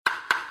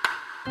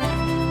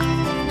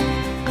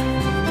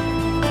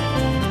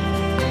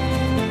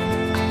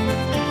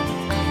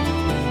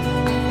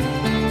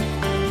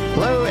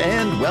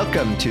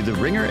Welcome to the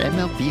Ringer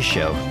MLB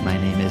Show. My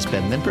name is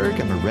Ben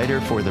Lindbergh. I'm a writer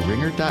for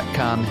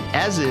TheRinger.com,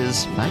 as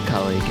is my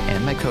colleague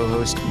and my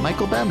co-host,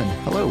 Michael Baumann.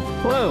 Hello.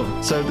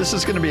 Hello. So this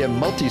is going to be a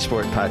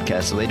multi-sport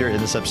podcast. Later in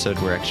this episode,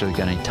 we're actually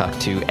going to talk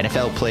to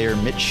NFL player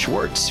Mitch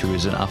Schwartz, who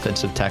is an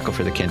offensive tackle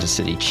for the Kansas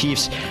City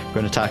Chiefs. We're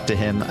going to talk to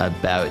him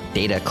about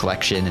data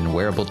collection and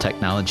wearable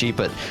technology,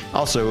 but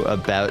also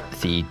about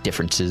the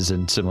differences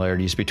and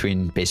similarities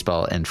between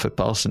baseball and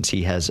football, since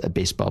he has a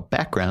baseball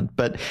background.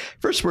 But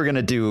first, we're going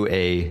to do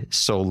a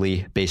solely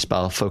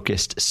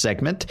baseball-focused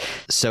segment.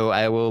 So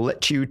I will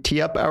let you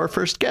tee up our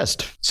first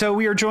guest. So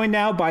we are joined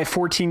now by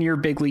 14-year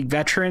big league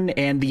veteran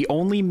and the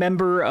only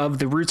member of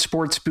the Root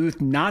Sports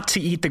booth not to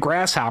eat the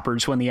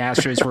grasshoppers when the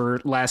Astros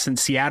were last in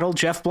Seattle,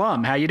 Geoff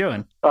Blum. How you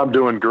doing? I'm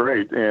doing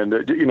great. And,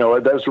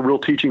 that's a real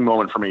teaching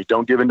moment for me.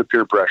 Don't give in to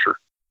peer pressure.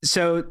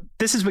 So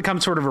this has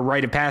become sort of a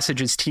rite of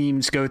passage as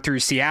teams go through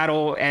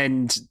Seattle.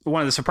 And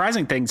one of the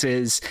surprising things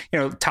is,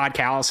 Todd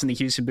Callis in the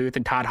Houston booth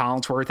and Todd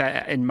Hollandsworth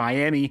in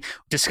Miami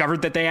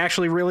discovered that they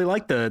actually really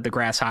like the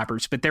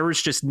grasshoppers, but there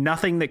was just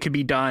nothing that could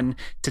be done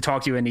to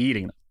talk you into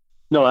eating them.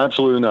 No,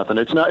 absolutely nothing.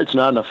 It's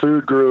not in a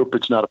food group.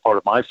 It's not a part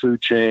of my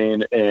food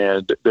chain.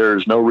 And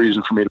there's no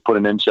reason for me to put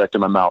an insect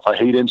in my mouth. I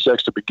hate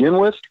insects to begin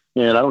with.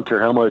 And I don't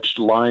care how much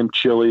lime,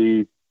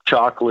 chili,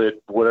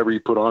 chocolate, whatever you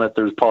put on it,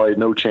 there's probably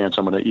no chance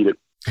I'm going to eat it.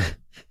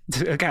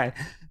 Okay.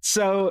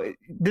 So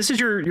this is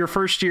your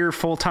first year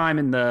full time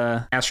in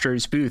the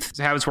Astros booth.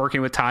 How is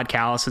working with Todd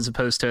Callis as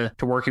opposed to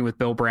working with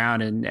Bill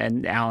Brown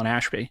and Alan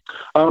Ashby?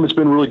 It's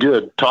been really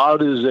good.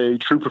 Todd is a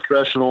true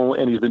professional,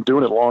 and he's been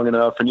doing it long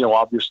enough. And,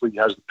 obviously he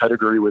has the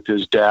pedigree with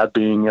his dad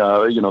being,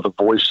 the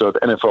voice of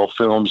NFL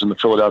films in the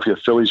Philadelphia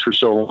Phillies for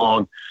so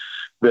long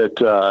that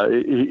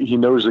he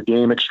knows the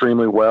game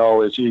extremely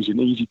well. He's an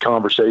easy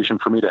conversation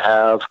for me to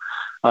have.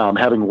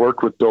 Having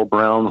worked with Bill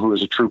Brown, who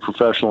is a true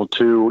professional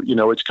too,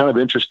 it's kind of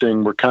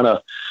interesting. We're kind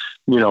of,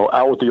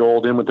 out with the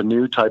old, in with the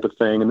new type of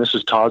thing. And this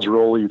is Todd's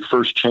really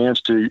first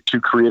chance to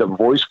create a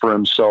voice for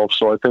himself.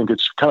 So I think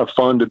it's kind of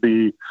fun to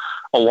be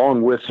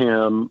along with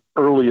him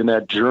early in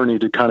that journey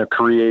to kind of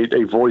create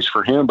a voice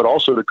for him, but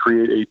also to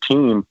create a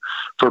team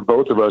for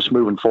both of us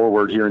moving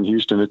forward here in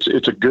Houston.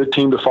 It's a good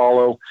team to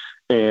follow.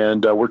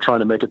 And we're trying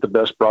to make it the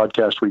best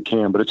broadcast we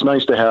can. But it's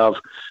nice to have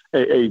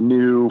a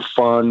new,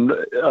 fun,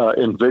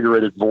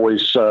 invigorated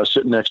voice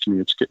sitting next to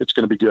me. It's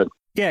going to be good.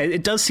 Yeah,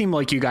 it does seem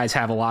like you guys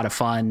have a lot of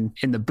fun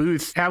in the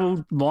booth.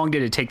 How long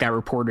did it take that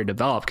rapport to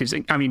develop? Because,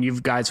 you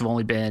guys have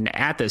only been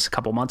at this a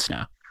couple months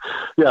now.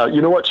 Yeah,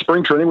 you know what?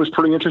 Spring training was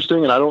pretty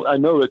interesting. And I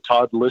know that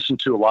Todd listened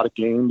to a lot of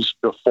games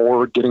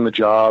before getting the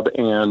job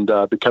and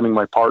becoming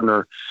my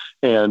partner.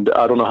 And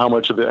I don't know how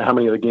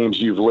many of the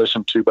games you've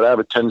listened to, but I have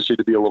a tendency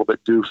to be a little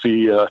bit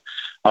goofy.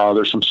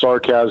 There's some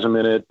sarcasm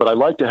in it, but I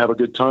like to have a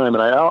good time.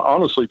 And I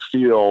honestly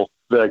feel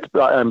that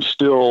I'm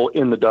still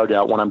in the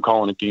dugout when I'm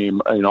calling a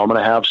game. I'm going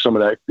to have some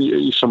of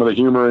the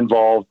humor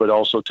involved, but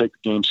also take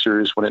the game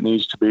serious when it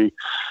needs to be.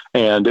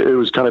 And it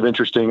was kind of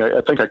interesting.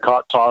 I think I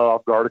caught Todd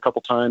off guard a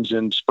couple times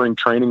in spring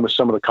training with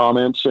some of the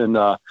comments and,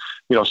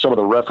 some of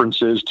the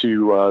references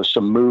to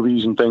some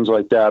movies and things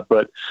like that.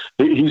 But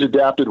he's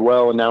adapted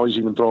well, and now he's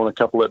even throwing a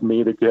couple at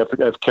me that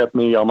have kept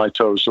me on my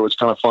toes. So it's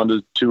kind of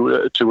fun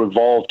to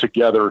evolve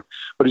together.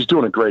 But he's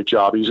doing a great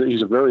job.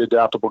 He's a very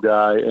adaptable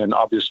guy, and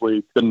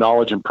obviously the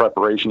knowledge and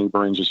preparation he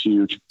brings is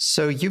huge.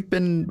 So you've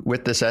been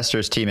with this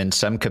Astros team in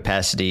some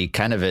capacity,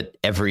 kind of at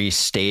every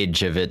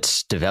stage of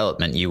its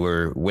development. You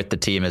were with the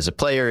team as a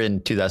player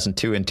in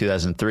 2002 and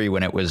 2003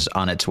 when it was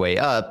on its way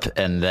up,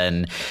 and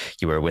then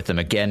you were with them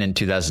again in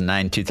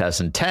 2009,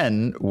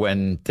 2010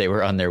 when they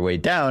were on their way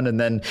down, and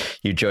then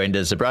you joined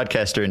as a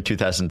broadcaster in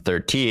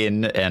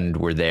 2013 and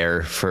were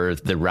there for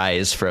the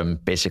rise from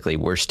basically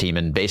worst team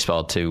in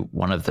baseball to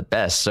one of the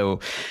best. So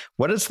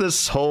what is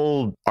this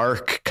whole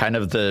arc, kind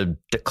of the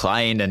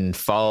decline and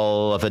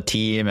fall of a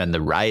team and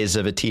the rise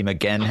of a team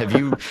again? Have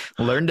you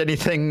learned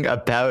anything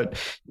about,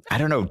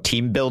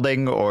 team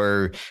building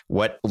or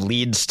what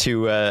leads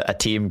to a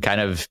team kind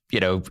of,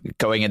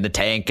 going in the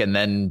tank and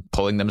then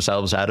pulling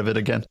themselves out of it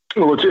again?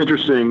 Well, it's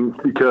interesting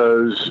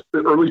because the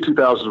early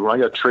 2000s, when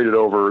I got traded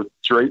over,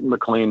 Drayton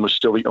McLean was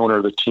still the owner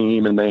of the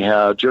team, and they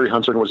had Jerry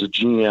Hunsaker was a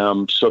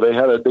GM. So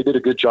they did a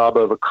good job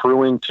of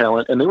accruing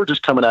talent, and they were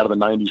just coming out of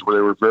the 90s where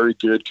they were very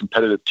good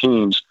competitive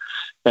teams.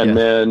 And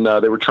then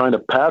they were trying to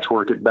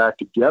patchwork it back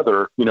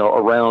together,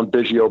 around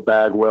Biggio,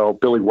 Bagwell,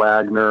 Billy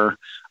Wagner.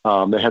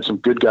 They had some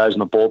good guys in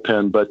the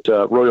bullpen, but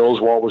Roy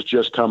Oswalt was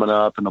just coming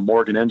up, and the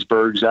Morgan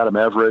Ensbergs, Adam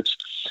Everett's.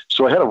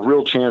 So I had a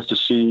real chance to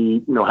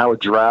see, how a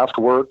draft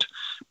worked.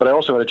 But I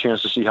also had a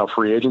chance to see how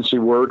free agency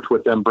worked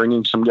with them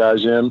bringing some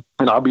guys in.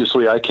 And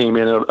obviously I came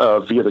in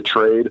via the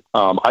trade.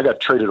 I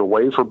got traded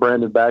away for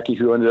Brandon Backey,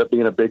 who ended up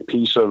being a big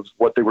piece of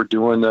what they were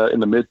doing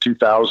in the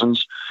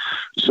mid-2000s.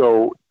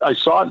 So I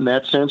saw it in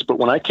that sense. But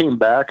when I came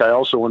back, I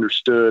also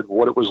understood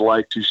what it was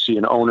like to see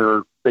an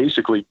owner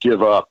basically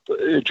give up.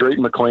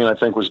 Drayton McLean, I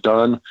think, was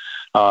done.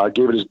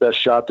 Gave it his best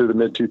shot through the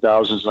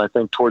mid-2000s. And I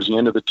think towards the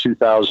end of the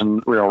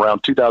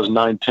around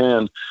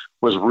 2009-10,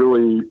 was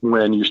really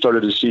when you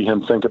started to see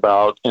him think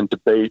about and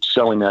debate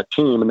selling that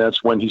team. And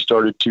that's when he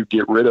started to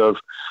get rid of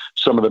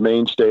some of the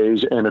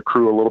mainstays and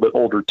accrue a little bit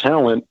older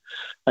talent.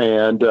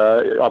 And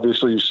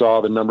obviously you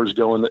saw the numbers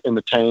go in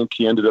the tank.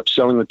 He ended up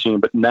selling the team.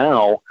 But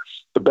now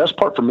the best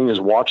part for me is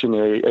watching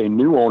a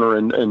new owner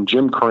and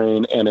Jim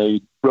Crane and a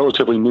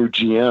relatively new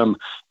GM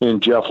in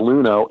Jeff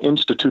Luhnow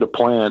institute a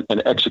plan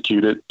and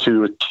execute it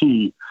to a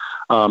T.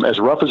 As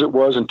rough as it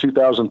was in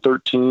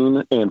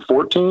 2013 and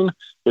 14,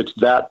 it's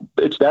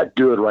that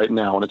good right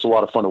now, and it's a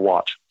lot of fun to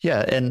watch.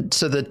 Yeah, and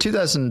so the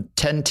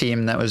 2010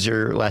 team, that was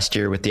your last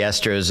year with the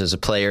Astros as a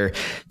player.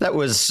 That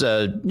was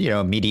a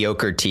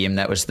mediocre team.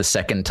 That was the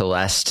second to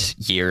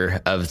last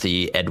year of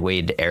the Ed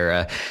Wade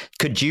era.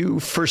 Could you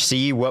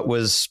foresee what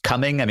was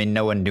coming? I mean,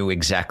 no one knew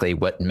exactly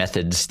what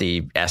methods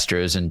the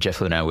Astros and Jeff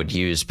Luhnow would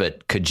use,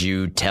 but could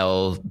you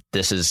tell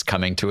this is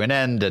coming to an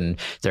end and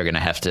they're going to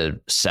have to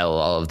sell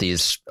all of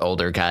these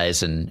older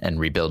guys and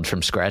rebuild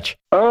from scratch?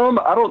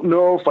 I don't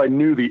know if I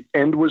knew the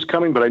end was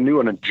coming, but I knew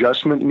an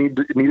adjustment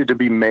needed to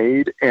be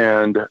made.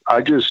 And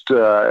I just,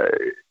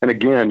 and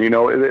again,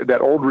 that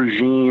old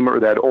regime or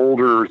that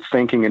older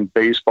thinking in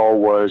baseball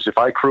was if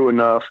I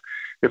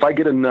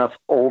get enough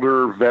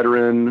older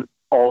veteran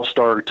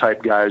all-star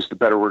type guys, the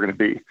better we're going to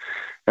be.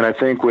 And I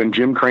think when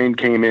Jim Crane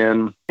came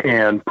in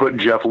and put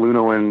Jeff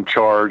Luhnow in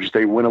charge,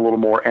 they went a little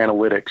more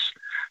analytics.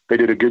 They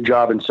did a good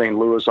job in St.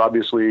 Louis.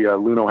 Obviously,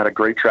 Luhnow had a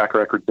great track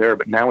record there,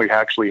 but now he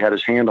actually had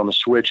his hand on the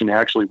switch and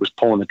actually was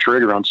pulling the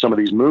trigger on some of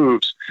these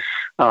moves.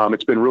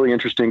 It's been really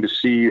interesting to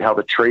see how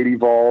the trade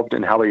evolved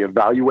and how they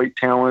evaluate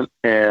talent.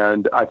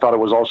 And I thought it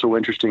was also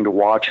interesting to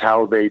watch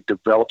how they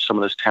develop some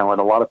of this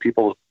talent. A lot of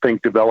people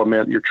think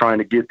development, you're trying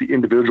to get the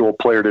individual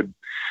player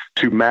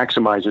to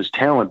maximize his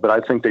talent, but I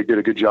think they did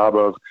a good job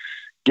of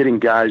getting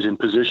guys in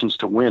positions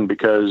to win,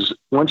 because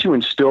once you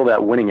instill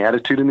that winning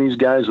attitude in these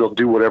guys, they'll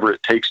do whatever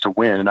it takes to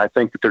win. And I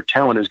think that their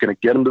talent is going to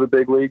get them to the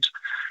big leagues,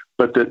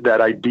 but that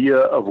idea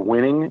of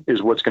winning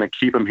is what's going to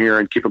keep them here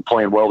and keep them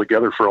playing well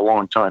together for a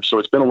long time. So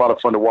it's been a lot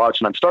of fun to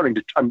watch, and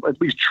I'm at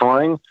least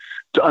trying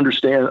to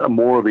understand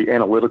more of the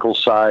analytical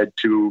side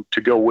to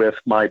go with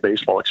my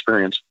baseball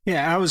experience.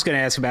 Yeah, I was going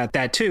to ask about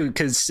that too,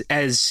 because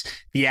as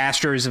the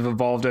Astros have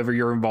evolved over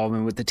your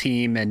involvement with the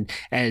team, and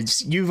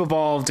as you've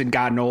evolved and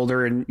gotten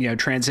older and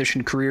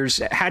transitioned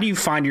careers, how do you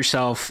find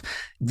yourself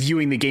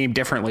viewing the game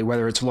differently,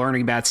 whether it's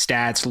learning about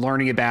stats,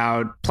 learning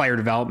about player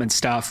development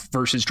stuff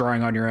versus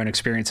drawing on your own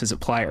experience as a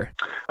player?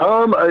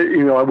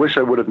 I wish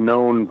I would have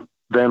known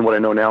then what I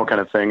know now, kind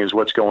of thing, is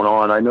what's going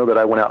on. I know that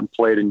I went out and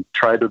played and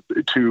tried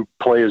to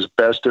play as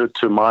best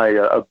to my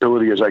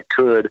ability as I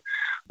could.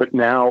 But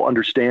now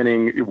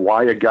understanding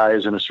why a guy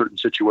is in a certain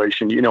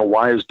situation,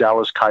 why is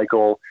Dallas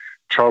Keuchel,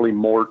 Charlie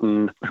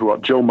Morton,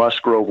 Joe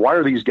Musgrove, why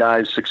are these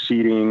guys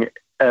succeeding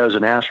as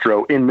an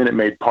Astro in Minute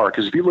Maid Park?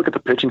 Because if you look at the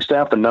pitching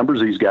staff, the numbers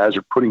these guys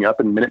are putting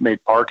up in Minute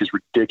Maid Park is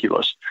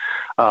ridiculous.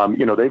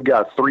 They've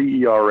got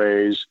 3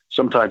 ERAs,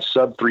 sometimes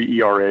sub-3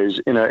 ERAs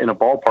in a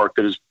ballpark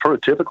that has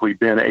prototypically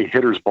been a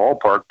hitter's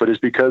ballpark, but it's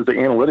because the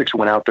analytics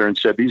went out there and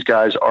said these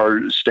guys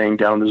are staying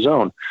down in the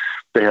zone.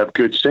 They have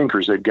good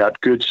sinkers. They've got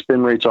good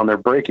spin rates on their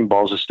breaking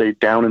balls to stay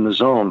down in the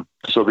zone.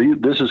 So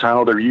this is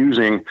how they're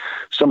using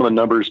some of the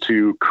numbers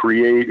to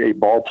create a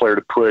ball player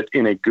to put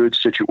in a good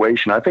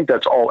situation. I think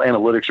that's all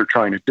analytics are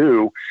trying to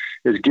do,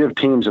 is give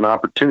teams an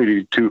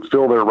opportunity to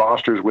fill their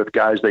rosters with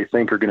guys they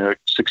think are going to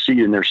succeed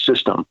in their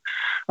system.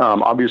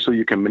 Obviously,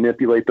 you can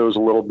manipulate those a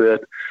little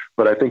bit,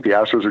 but I think the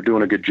Astros are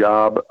doing a good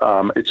job.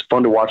 It's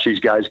fun to watch these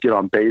guys get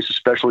on base,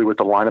 especially with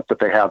the lineup that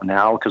they have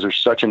now, because there's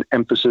such an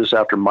emphasis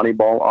after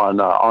Moneyball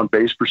on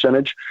base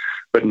percentage.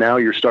 But now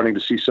you're starting to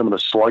see some of the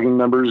slugging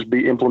numbers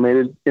be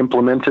implemented.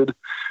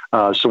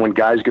 So when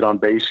guys get on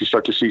base, you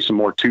start to see some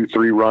more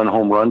 2-3 run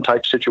home run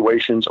type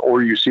situations,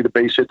 or you see the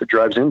base hit that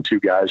drives in 2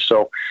 guys.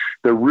 So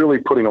they're really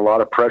putting a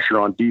lot of pressure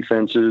on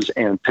defenses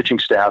and pitching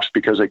staffs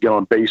because they get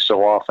on base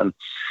so often.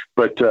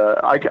 But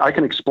I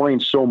can explain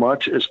so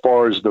much as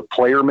far as the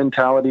player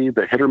mentality,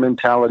 the hitter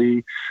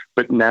mentality,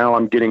 but now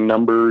I'm getting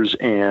numbers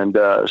and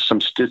some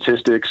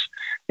statistics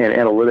and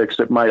analytics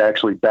that might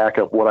actually back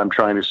up what I'm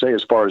trying to say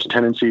as far as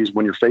tendencies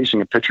when you're facing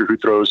a pitcher who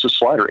throws a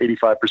slider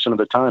 85% of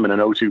the time in an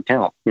 0-2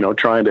 count,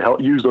 trying to help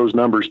use those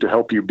numbers to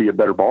help you be a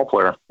better ball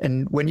player.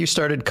 And when you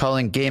started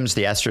calling games,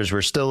 the Astros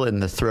were still in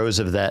the throes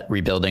of that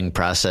rebuilding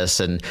process.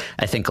 And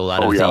I think a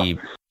lot of the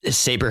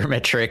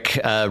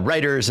sabermetric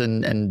writers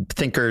and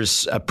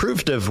thinkers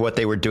approved of what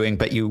they were doing,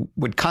 but you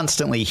would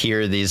constantly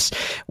hear these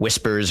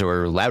whispers,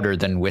 or louder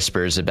than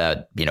whispers,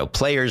 about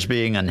players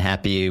being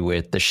unhappy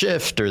with the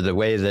shift or the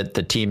way that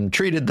the team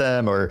treated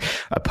them, or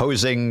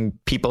opposing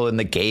people in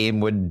the game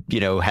would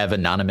have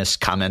anonymous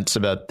comments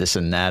about this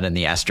and that, and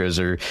the Astros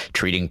are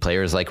treating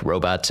players like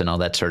robots and all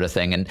that sort of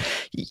thing. And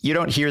you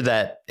don't hear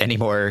that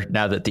anymore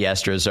now that the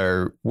Astros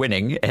are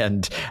winning.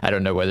 And I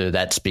don't know whether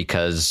that's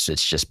because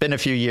it's just been a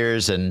few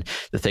years and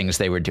the things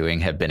they were doing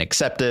have been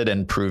accepted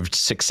and proved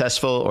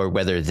successful, or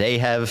whether they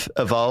have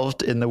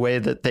evolved in the way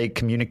that they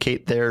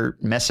communicate their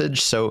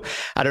message. So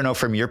I don't know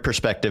from your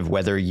perspective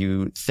whether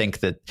you think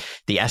that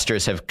the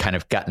Astros have kind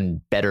of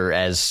gotten better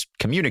as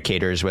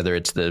communicators, whether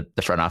it's the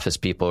front office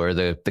people or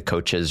the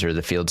coaches or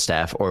the field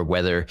staff, or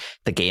whether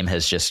the game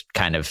has just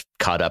kind of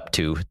caught up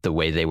to the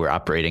way they were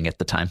operating at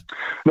the time?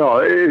 No,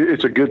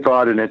 it's a good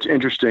thought, and it's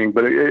interesting,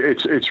 but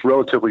it's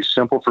relatively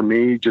simple for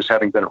me, just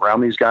having been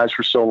around these guys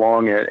for so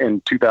long.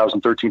 In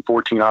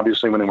 2013-14,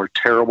 obviously, when they were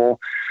terrible,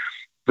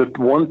 the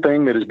one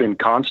thing that has been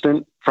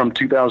constant from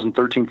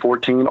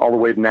 2013-14 all the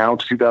way now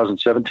to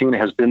 2017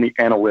 has been the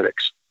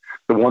analytics.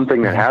 The one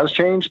thing that has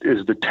changed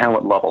is the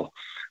talent level.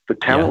 The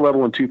talent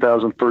level in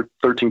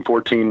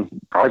 2013-14,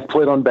 I've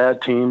played on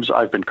bad teams.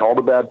 I've been called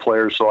a bad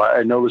player, so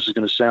I know this is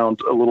going to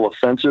sound a little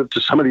offensive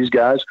to some of these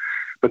guys,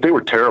 but they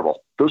were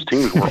terrible. Those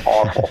teams were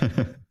awful.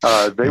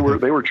 They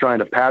were trying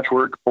to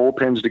patchwork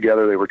bullpens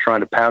together. They were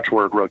trying to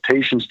patchwork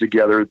rotations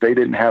together. They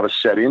didn't have a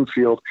set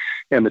infield,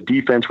 and the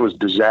defense was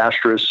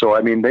disastrous. So,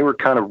 I mean, they were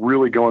kind of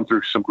really going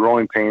through some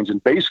growing pains,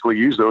 and basically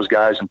used those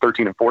guys in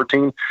 13 and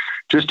 14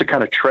 just to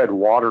kind of tread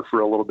water for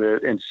a little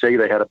bit and say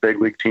they had a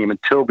big league team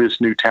until this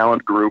new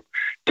talent group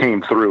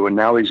came through. And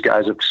now these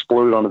guys have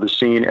exploded onto the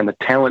scene, and the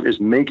talent is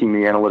making the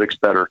analytics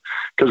better.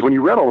 Because when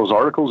you read all those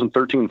articles in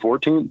 13 and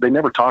 14, they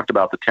never talked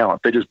about the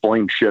talent. They just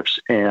blamed shifts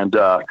and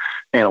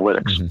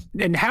analytics.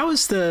 Mm-hmm. And how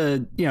is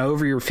the,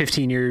 over your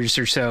 15 years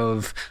or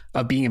so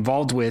of being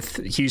involved with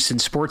Houston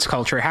sports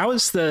culture, how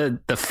has the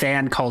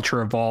fan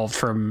culture evolved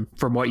from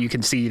what you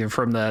can see either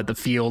from the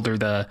field or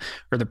the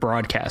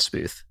broadcast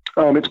booth?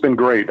 It's been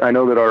great. I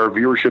know that our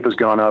viewership has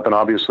gone up, and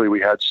obviously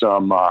we had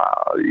some,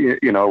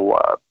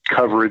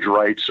 coverage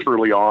rights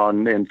early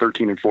on in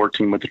 13 and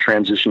 14 with the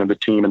transition of the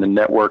team and the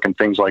network and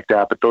things like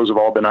that. But those have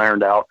all been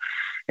ironed out,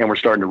 and we're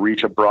starting to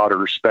reach a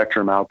broader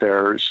spectrum out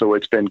there. So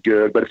it's been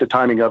good. But the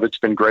timing of it's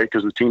been great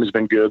because the team has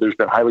been good. There's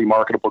been highly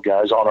marketable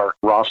guys on our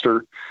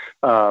roster.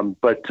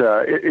 But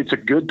it's a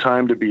good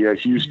time to be a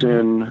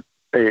Houston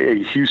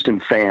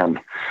fan.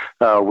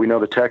 We know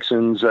the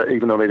Texans,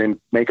 even though they didn't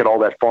make it all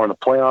that far in the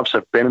playoffs,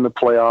 have been in the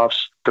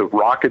playoffs. The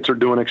Rockets are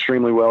doing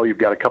extremely well. You've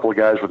got a couple of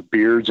guys with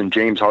beards and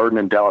James Harden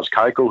and Dallas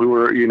Keuchel who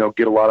are,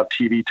 get a lot of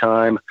TV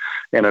time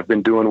and have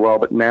been doing well.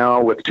 But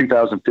now with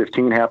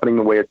 2015 happening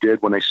the way it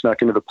did when they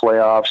snuck into the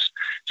playoffs,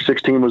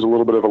 16 was a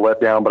little bit of a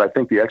letdown, but I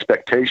think the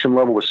expectation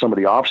level with some of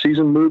the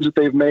offseason moves that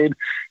they've made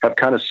have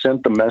kind of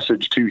sent the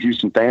message to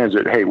Houston fans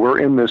that, hey, we're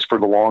in this for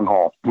the long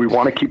haul. We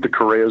want to keep the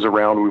Correas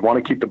around. We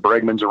want to keep the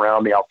Bregmans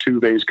around, the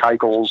Altuves,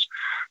 Keuchels,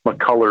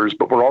 McCullers,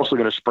 but we're also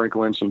going to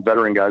sprinkle in some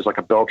veteran guys like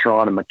a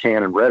Beltran and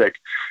McCann and Reddick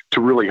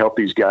to really help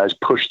these guys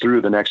push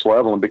through the next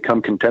level and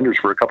become contenders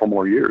for a couple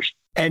more years.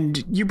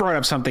 And you brought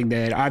up something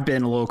that I've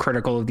been a little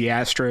critical of the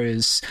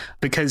Astros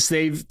because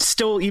they've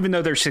still, even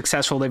though they're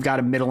successful, they've got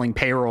a middling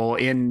payroll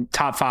in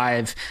top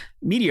 5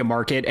 media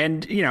market.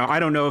 And, I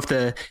don't know if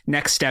the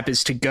next step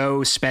is to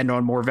go spend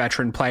on more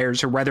veteran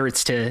players or whether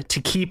it's to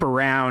keep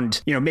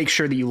around, make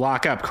sure that you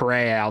lock up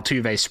Correa,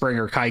 Altuve,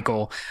 Springer,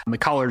 Keuchel,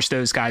 McCullers,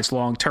 those guys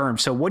long term.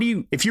 So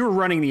if you were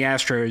running the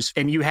Astros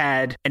and you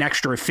had an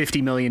extra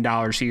 $50 million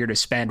a year to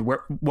spend,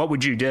 what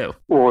would you do?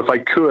 Well, if I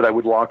could, I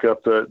would lock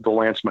up the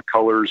Lance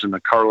McCullers and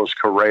the Carlos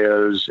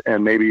Correas,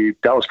 and maybe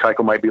Dallas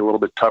Keuchel might be a little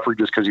bit tougher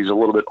just because he's a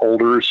little bit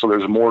older. So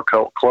there's more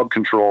club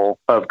control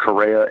of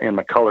Correa and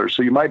McCullers.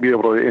 So you might be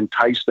able to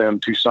entice them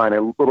to sign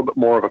a little bit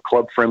more of a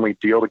club-friendly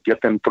deal to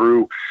get them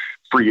through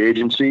free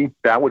agency.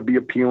 That would be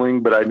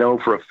appealing, but I know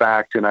for a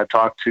fact, and I've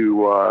talked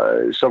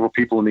to several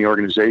people in the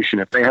organization,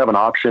 if they have an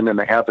option and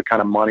they have the kind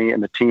of money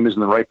and the team is in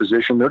the right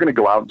position, they're going to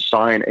go out and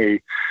sign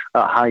a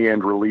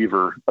high-end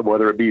reliever,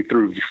 whether it be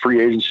through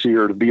free agency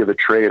or via the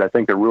trade. I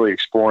think they're really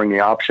exploring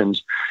the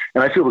options.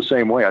 And I feel the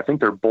same way. I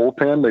think their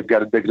bullpen,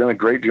 they've done a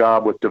great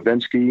job with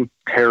Davinsky,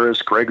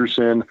 Harris,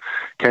 Gregerson,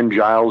 Ken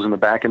Giles in the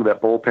back end of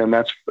that bullpen.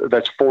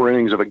 That's 4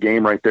 innings of a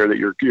game right there that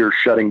you're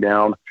shutting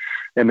down.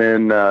 And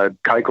then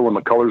Keuchel and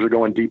McCullers are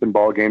going deep in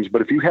ball games.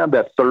 But if you have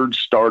that third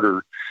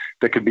starter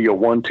that could be a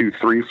 1, 2,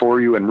 3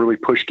 for you and really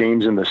push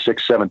games in the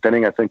 6th, 7th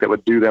inning, I think that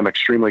would do them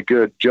extremely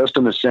good, just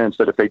in the sense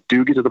that if they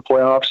do get to the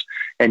playoffs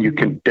and you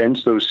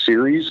condense those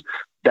series,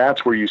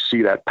 that's where you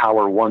see that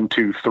power 1,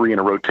 2, 3 in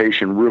a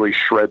rotation really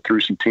shred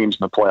through some teams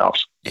in the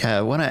playoffs. Yeah,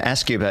 I want to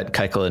ask you about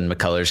Keuchel and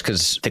McCullers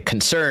because the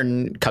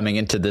concern coming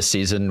into this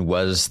season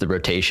was the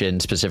rotation,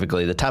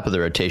 specifically the top of the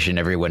rotation.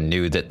 Everyone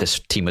knew that this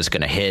team was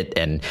going to hit,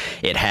 and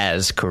it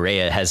has.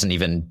 Correa hasn't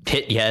even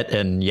hit yet,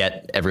 and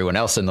yet everyone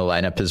else in the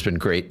lineup has been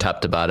great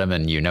top to bottom,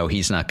 and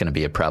he's not going to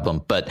be a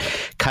problem. But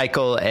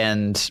Keuchel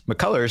and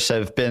McCullers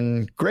have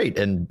been great,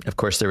 and of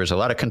course there was a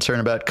lot of concern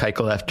about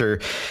Keuchel after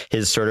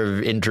his sort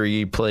of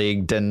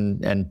injury-plagued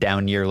and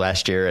down year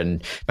last year,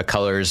 and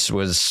McCullers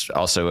was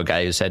also a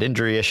guy who's had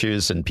injury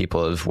issues, and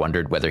people have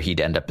wondered whether he'd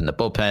end up in the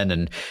bullpen.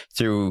 And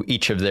through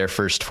each of their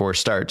first 4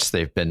 starts,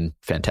 they've been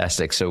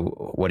fantastic. So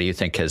what do you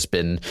think has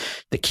been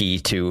the key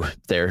to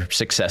their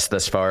success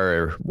thus far,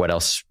 or what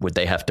else would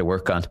they have to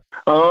work on?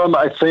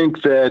 I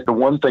think that the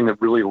one thing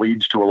that really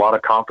leads to a lot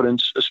of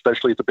confidence,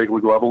 especially at the big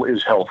league level,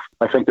 is health.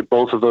 I think that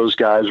both of those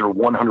guys are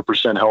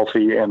 100%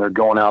 healthy, and they're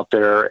going out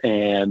there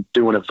and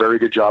doing a very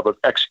good job of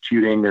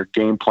executing their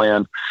game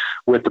plan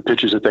with the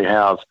pitches that they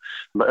have.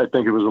 I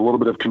think it was a little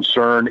bit of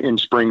concern in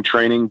spring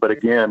training, but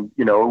again,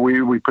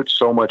 we put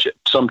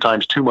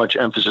sometimes too much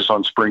emphasis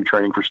on spring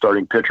training for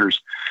starting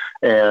pitchers.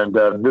 And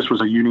this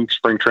was a unique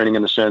spring training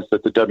in the sense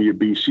that the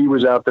WBC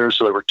was out there.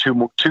 So there were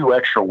two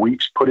extra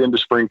weeks put into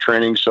spring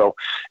training. So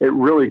it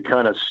really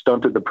kind of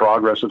stunted the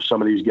progress of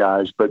some of these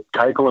guys. But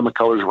Keuchel and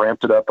McCullers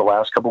ramped it up the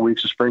last couple of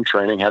weeks of spring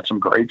training, had some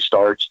great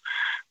starts.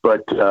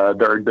 But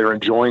they're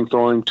enjoying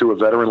throwing to a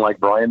veteran like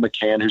Brian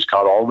McCann, who's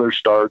caught all their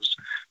starts.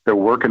 They're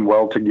working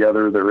well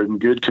together. They're in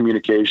good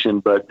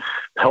communication, but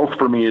health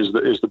for me is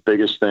the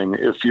biggest thing.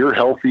 If you're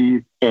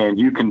healthy and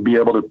you can be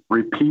able to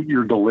repeat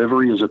your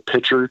delivery as a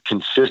pitcher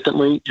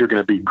consistently, you're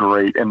going to be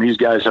great. And these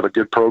guys have a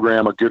good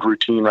program, a good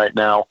routine right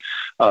now.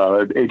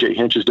 AJ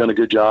Hinch has done a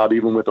good job,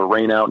 even with a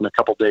rain out and a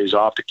couple days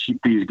off, to keep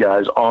these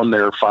guys on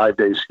their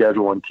 5-day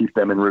schedule and keep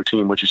them in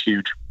routine, which is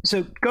huge.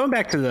 So going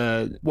back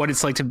to what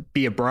it's like to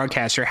be a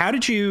broadcaster, how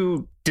did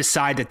you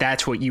decide that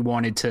that's what you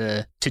wanted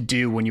to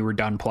do when you were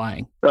done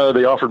playing?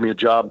 They offered me a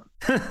job.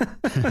 Yeah,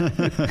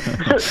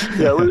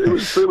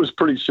 it was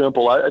pretty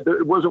simple.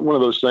 It wasn't one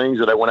of those things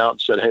that I went out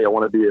and said, "Hey, I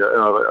want to be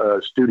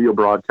a studio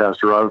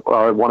broadcaster.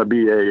 I want to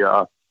be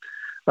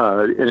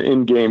an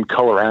in-game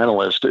color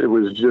analyst." It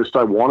was just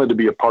I wanted to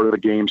be a part of the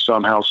game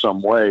somehow,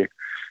 some way.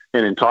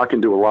 And in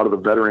talking to a lot of the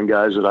veteran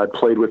guys that I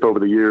played with over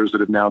the years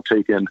that have now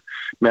taken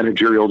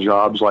managerial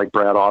jobs, like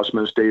Brad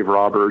Osmus, Dave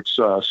Roberts,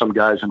 some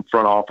guys in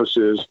front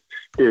offices,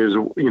 is,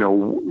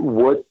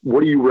 what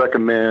do you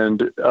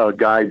recommend a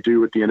guy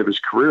do at the end of his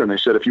career? And they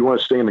said, if you want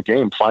to stay in the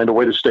game, find a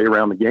way to stay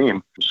around the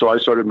game. So I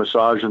started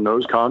massaging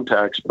those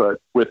contacts,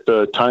 but with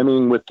the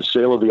timing with the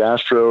sale of the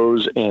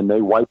Astros, and they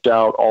wiped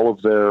out all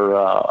of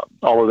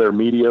their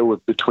media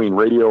between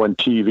radio and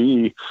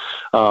TV.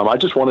 I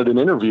just wanted an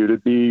interview to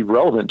be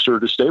relevant,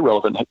 to stay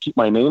relevant, keep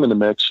my name in the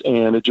mix.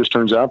 And it just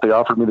turns out they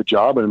offered me the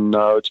job, and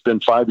it's been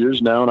 5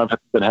 years now, and I've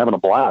been having a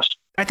blast.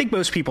 I think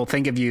most people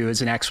think of you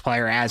as an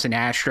ex-player, as an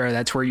Astro.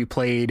 That's where you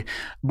played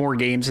more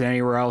games than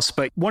anywhere else.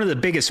 But one of the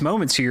biggest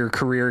moments of your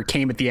career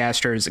came at the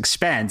Astros'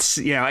 expense.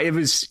 It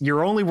was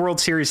your only World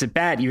Series at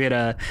bat. You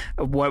hit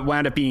what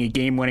wound up being a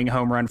game-winning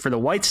home run for the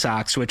White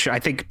Sox, which I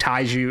think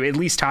ties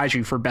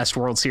you for best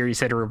World Series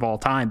hitter of all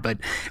time. But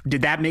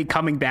did that make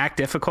coming back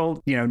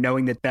difficult,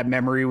 knowing that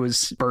memory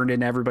was burned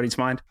into everybody's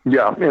mind?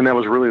 Yeah, and that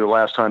was really the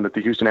last time that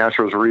the Houston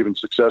Astros were even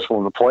successful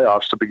in the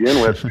playoffs to begin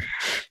with.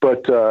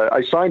 But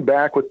I signed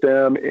back with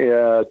them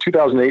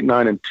 2008,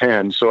 9, and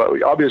 10. So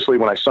obviously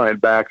when I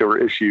signed back, there were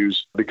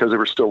issues because they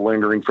were still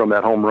lingering from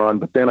that home run.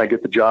 But then I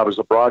get the job as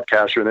a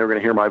broadcaster, and they were going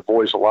to hear my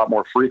voice a lot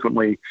more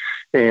frequently.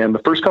 And the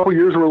first couple of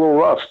years were a little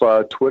rough.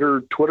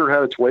 Twitter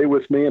had its way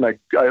with me, and I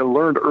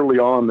learned early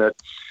on that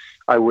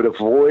I would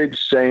avoid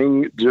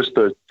saying just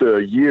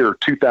the year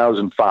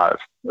 2005.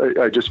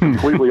 I just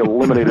completely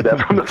eliminated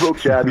that from the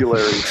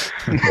vocabulary,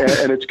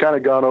 and it's kind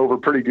of gone over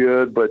pretty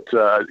good. But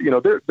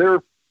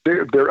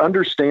they're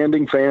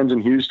understanding fans in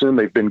Houston.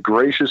 They've been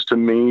gracious to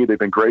me. They've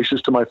been gracious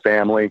to my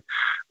family.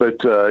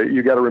 But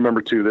you got to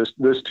remember too,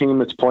 this team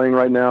that's playing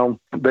right now,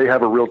 they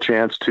have a real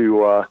chance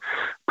to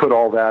put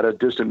all that a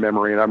distant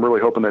memory. And I'm really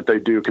hoping that they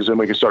do, because then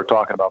we can start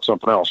talking about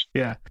something else.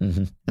 Yeah.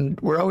 Mm-hmm. And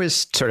we're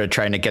always sort of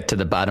trying to get to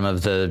the bottom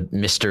of the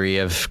mystery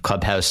of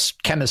clubhouse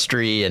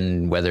chemistry,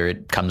 and whether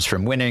it comes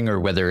from winning or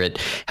whether it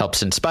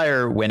helps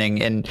inspire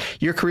winning. And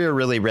your career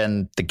really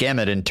ran the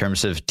gamut in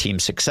terms of team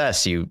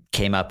success. You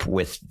came up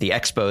with the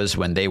Expos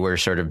when they were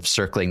sort of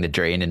circling the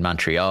drain in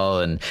Montreal,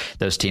 and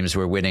those teams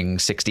were winning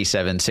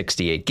 67,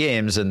 68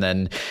 games. And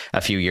then a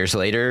few years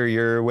later,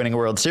 you're winning a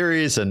World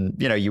Series, and,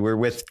 you were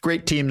with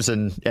great teams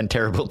and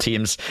terrible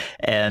teams,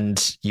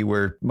 and you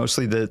were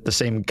mostly the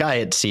same guy,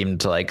 it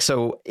seemed like.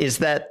 So is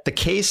that the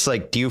case?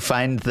 Like, do you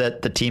find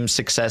that the team's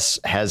success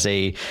has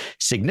a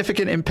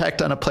significant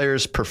impact on a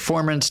player's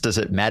performance? Does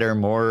it matter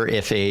more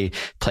if a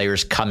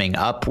player's coming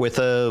up with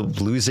a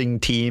losing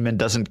team and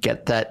doesn't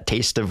get that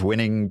taste of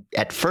winning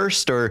at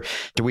first? Or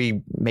do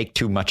we make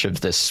too much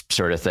of this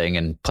sort of thing,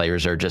 and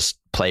players are just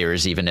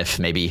players, even if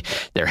maybe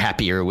they're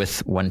happier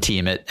with one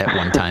team at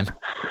one time?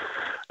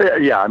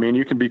 Yeah, I mean,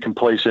 you can be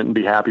complacent and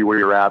be happy where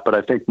you're at, but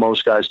I think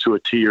most guys to a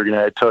T are going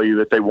to tell you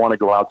that they want to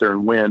go out there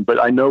and win. But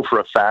I know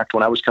for a fact,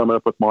 when I was coming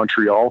up with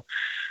Montreal,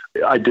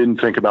 I didn't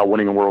think about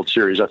winning a World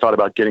Series. I thought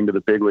about getting to the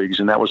big leagues,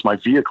 and that was my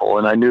vehicle.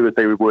 And I knew that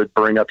they would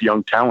bring up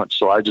young talent.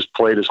 So I just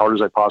played as hard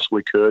as I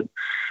possibly could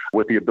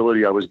with the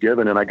ability I was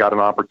given. And I got an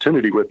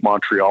opportunity with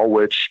Montreal,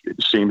 which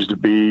seems to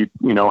be,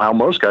 how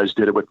most guys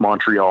did it with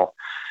Montreal.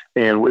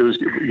 And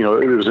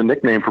it was a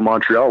nickname for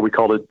Montreal. We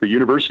called it the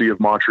University of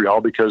Montreal,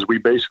 because we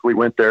basically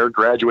went there,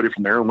 graduated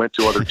from there, and went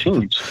to other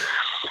teams.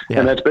 Yeah.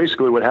 And that's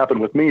basically what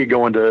happened with me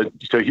going to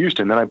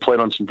Houston. Then I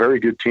played on some very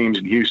good teams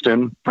in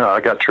Houston.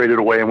 I got traded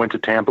away and went to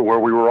Tampa, where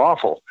we were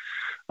awful.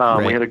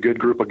 Right. We had a good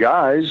group of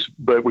guys,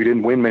 but we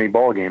didn't win many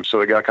ball games.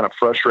 So it got kind of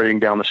frustrating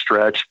down the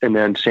stretch. And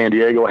then San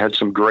Diego, I had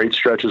some great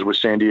stretches with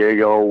San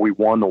Diego. We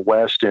won the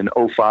West in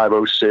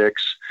 05,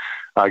 06.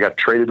 I got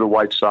traded to the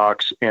White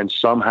Sox and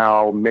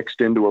somehow mixed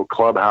into a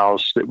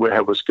clubhouse that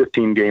was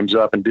 15 games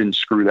up and didn't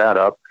screw that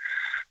up.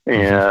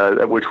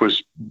 and which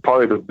was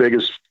probably the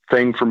biggest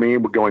thing for me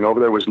going over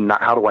there was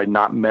not, how do I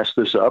not mess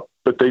this up?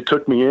 But they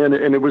took me in,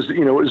 and it was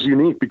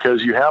unique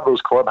because you have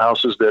those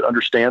clubhouses that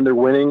understand they're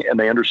winning, and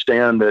they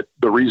understand that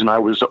the reason I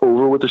was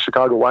over with the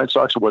Chicago White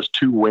Sox was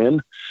to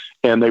win,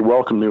 and they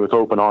welcomed me with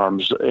open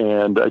arms,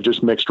 and I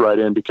just mixed right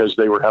in because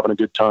they were having a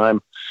good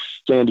time.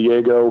 San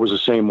Diego was the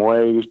same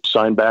way,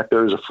 signed back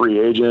there as a free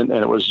agent,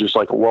 and it was just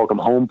like a welcome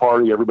home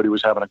party. Everybody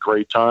was having a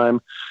great time,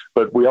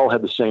 but we all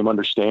had the same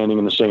understanding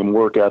and the same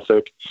work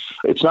ethic.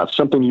 It's not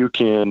something you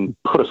can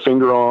put a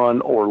finger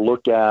on or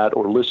look at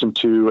or listen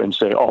to and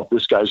say, oh,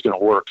 this guy's going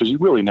to work, because you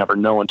really never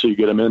know until you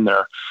get him in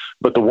there.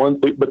 But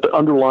the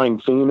underlying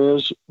theme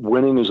is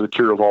winning is the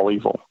cure of all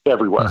evil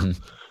everywhere.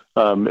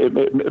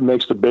 It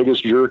makes the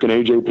biggest jerk in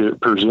AJ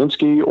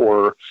Pierzynski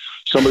or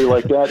somebody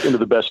like that into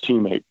the best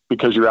teammate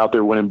because you're out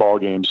there winning ball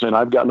games. And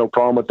I've got no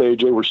problem with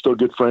AJ. We're still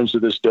good friends to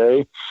this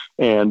day,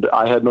 and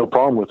I had no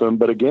problem with him.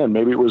 But again,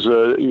 maybe it was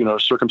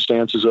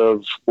circumstances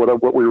of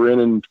what we were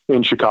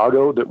in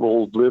Chicago that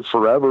will live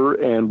forever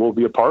and will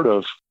be a part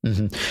of.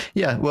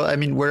 Yeah. Well, I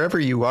mean, wherever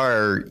you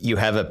are, you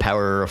have a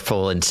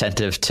powerful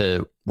incentive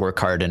to work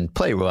hard and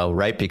play well,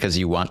 right? Because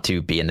you want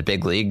to be in the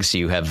big leagues.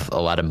 You have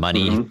a lot of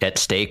money at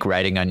stake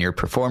riding on your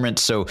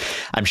performance. So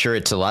I'm sure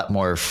it's a lot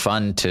more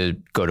fun to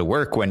go to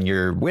work when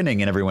you're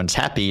winning and everyone's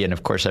happy. And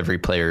of course, every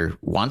player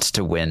wants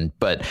to win.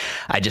 But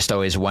I just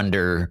always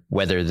wonder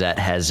whether that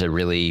has a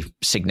really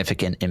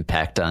significant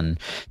impact on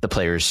the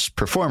player's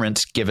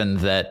performance, given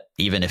that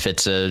even if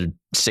it's a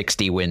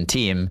 60-win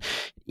team,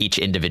 each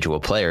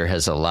individual player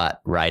has a lot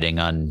riding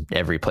on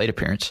every plate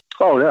appearance.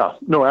 Oh, yeah.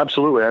 No,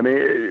 absolutely. I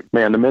mean,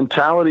 man, the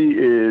mentality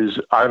is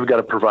I've got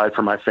to provide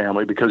for my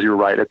family, because you're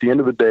right. At the end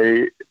of the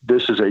day,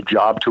 this is a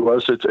job to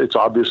us. It's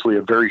obviously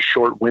a very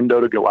short window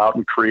to go out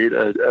and create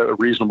a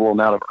reasonable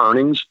amount of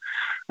earnings.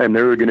 And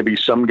there are going to be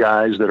some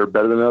guys that are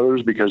better than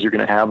others, because you're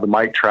going to have the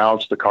Mike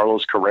Trouts, the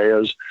Carlos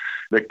Correas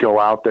that go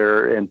out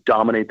there and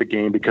dominate the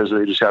game because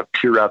they just have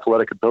pure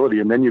athletic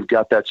ability. And then you've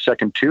got that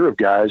second tier of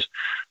guys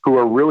who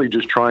are really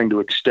just trying to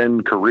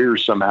extend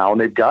careers somehow. And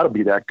they've got to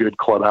be that good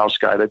clubhouse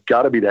guy. They've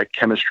got to be that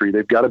chemistry.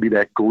 They've got to be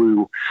that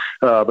glue.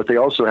 But they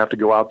also have to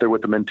go out there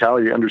with the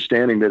mentality,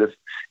 understanding that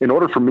in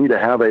order for me to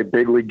have a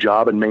big league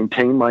job and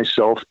maintain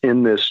myself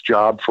in this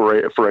job for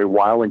a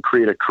while and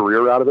create a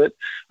career out of it,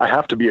 I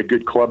have to be a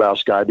good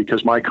clubhouse guy,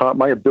 because my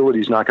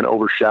ability is not going to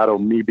overshadow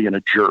me being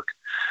a jerk.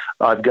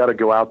 I've got to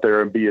go out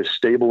there and be a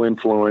stable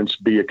influence,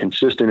 be a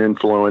consistent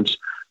influence,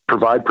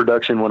 provide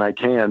production when I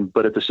can,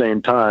 but at the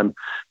same time,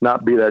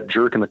 not be that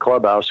jerk in the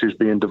clubhouse who's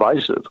being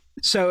divisive.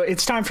 So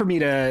it's time for me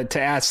to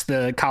ask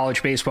the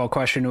college baseball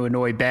question to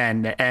annoy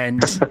Ben.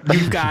 And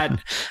you've got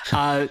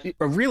a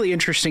really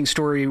interesting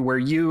story where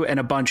you and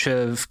a bunch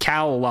of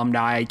Cal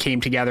alumni came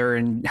together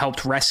and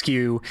helped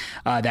rescue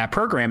that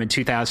program in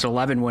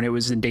 2011 when it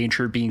was in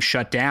danger of being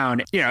shut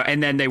down,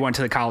 and then they went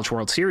to the College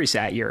World Series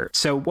that year.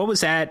 So what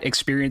was that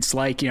experience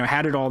like?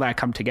 How did all that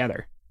come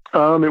together?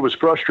 It was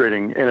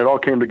frustrating, and it all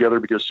came together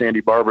because Sandy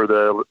Barber,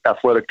 the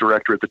athletic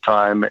director at the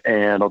time,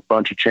 and a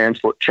bunch of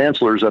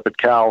chancellors up at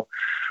Cal,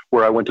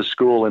 where I went to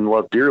school and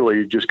loved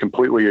dearly, just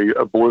completely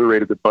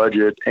obliterated the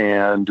budget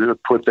and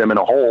put them in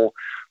a hole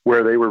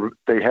where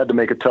they had to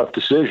make a tough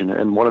decision.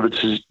 And one of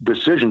the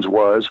decisions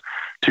was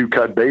to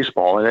cut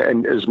baseball.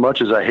 And as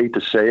much as I hate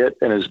to say it,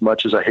 and as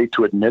much as I hate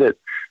to admit it,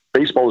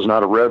 baseball is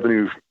not a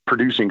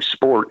revenue-producing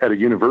sport at a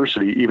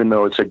university, even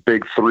though it's a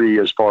big three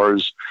as far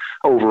as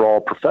overall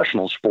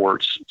professional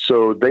sports.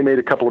 So they made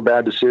a couple of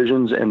bad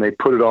decisions, and they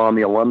put it on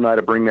the alumni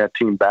to bring that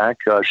team back.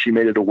 She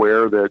made it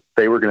aware that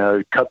they were going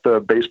to cut the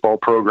baseball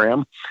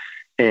program,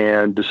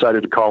 and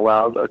decided to call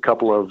out a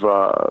couple of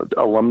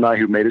alumni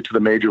who made it to the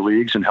major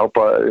leagues and help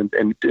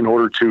in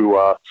order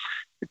to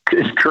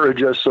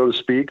encourage us, so to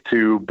speak,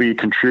 to be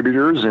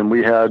contributors. And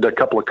we had a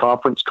couple of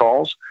conference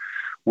calls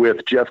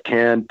with Jeff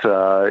Kent,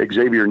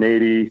 Xavier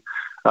Nady,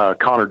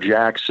 Connor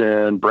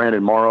Jackson,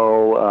 Brandon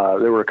Morrow.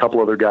 There were a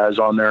couple other guys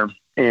on there.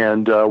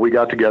 And we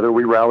got together,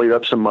 we rallied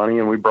up some money,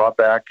 and we brought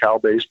back Cal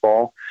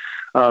baseball.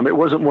 It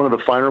wasn't one of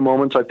the finer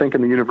moments, I think,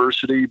 in the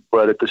university,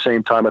 but at the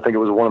same time, I think it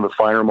was one of the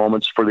finer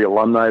moments for the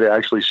alumni to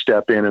actually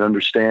step in and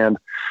understand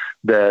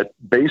that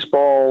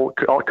baseball,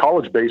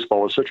 college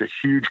baseball, is such a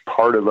huge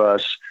part of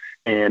us,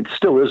 and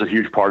still is a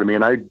huge part of me.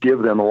 And I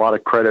give them a lot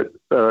of credit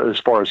as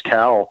far as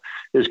Cal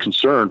is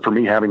concerned for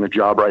me having the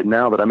job right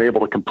now, that I'm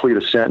able to complete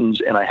a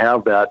sentence, and I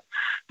have that,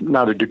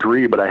 not a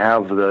degree, but I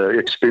have the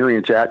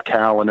experience at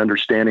Cal and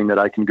understanding that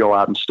I can go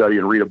out and study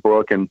and read a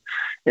book and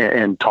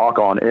talk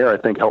on air, I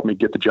think helped me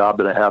get the job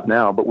that I have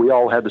now. But we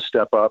all had to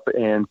step up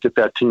and get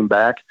that team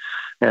back.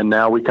 And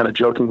now we kind of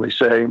jokingly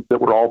say that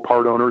we're all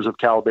part owners of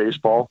Cal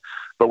baseball,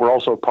 but we're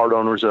also part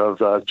owners of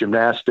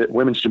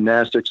women's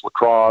gymnastics,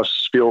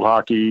 lacrosse, field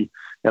hockey,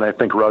 and I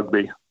think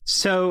rugby.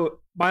 So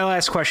my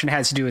last question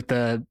has to do with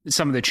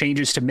some of the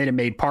changes to Minute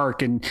Maid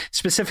Park, and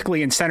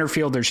specifically in center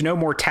field. There's no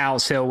more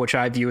Tal's Hill, which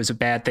I view as a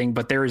bad thing,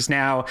 but there is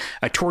now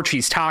a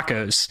Torchy's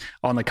Tacos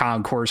on the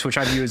concourse, which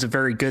I view as a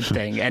very good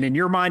thing. And in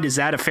your mind, is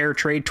that a fair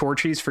trade,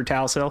 Torchy's for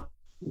Tal's Hill?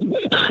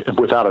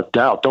 Without a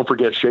doubt. Don't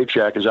forget Shake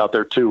Shack is out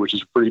there too, which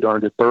is a pretty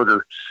darn good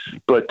burger.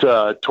 But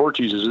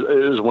Torchy's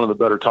is one of the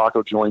better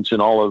taco joints in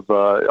all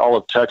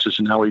of Texas,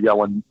 and now we got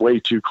one way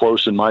too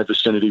close in my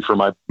vicinity for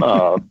my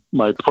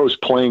my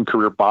post-playing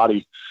career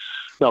body.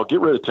 Now,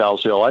 get rid of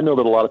Tal's Hill. I know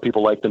that a lot of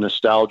people like the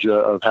nostalgia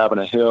of having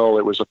a hill.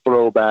 It was a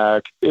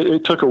throwback.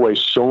 It took away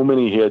so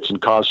many hits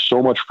and caused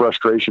so much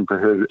frustration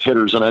for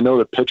hitters, and I know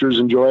that pitchers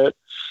enjoy it.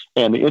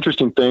 And the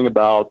interesting thing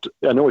about,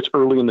 I know it's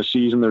early in the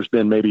season, there's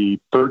been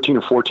maybe 13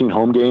 or 14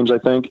 home games, I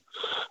think.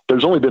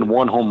 There's only been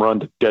one home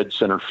run to dead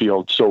center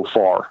field so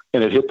far,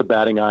 and it hit the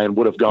batting eye and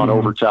would have gone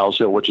over Tal's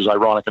Hill, which is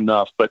ironic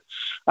enough. But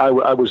I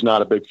was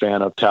not a big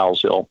fan of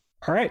Tal's Hill.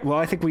 All right. Well,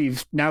 I think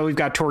we've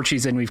got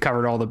Torchies and we've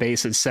covered all the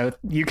bases. So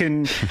you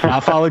can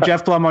follow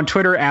Geoff Blum on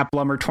Twitter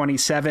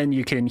 @Blummer27.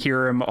 You can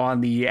hear him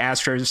on the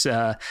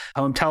Astros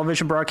home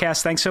television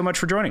broadcast. Thanks so much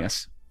for joining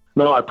us.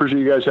 No, I appreciate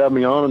you guys having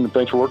me on, and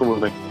thanks for working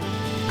with me.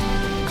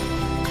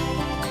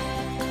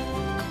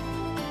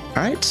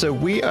 All right, so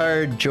we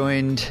are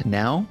joined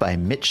now by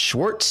Mitch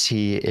Schwartz.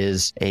 He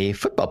is a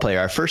football player,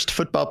 our first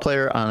football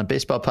player on a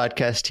baseball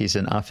podcast. He's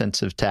an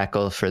offensive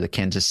tackle for the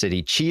Kansas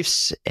City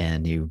Chiefs,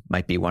 and you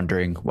might be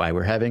wondering why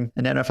we're having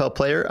an NFL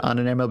player on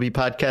an MLB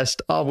podcast.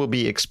 All will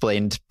be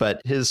explained,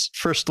 but his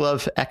first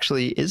love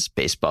actually is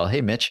baseball.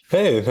 Hey, Mitch.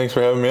 Hey, thanks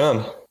for having me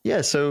on.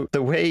 Yeah, so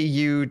the way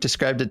you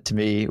described it to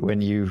me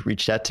when you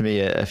reached out to me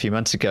a few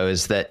months ago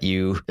is that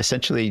you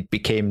essentially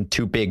became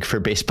too big for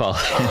baseball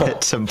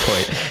at some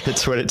point.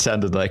 That's what it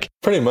sounded like.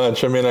 Pretty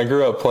much. I mean, I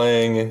grew up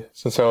playing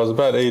since I was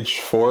about age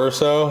 4 or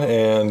so,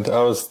 and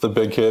I was the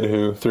big kid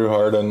who threw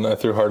hard, and I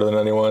threw harder than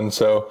anyone.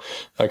 So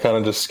I kind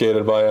of just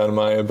skated by on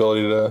my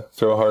ability to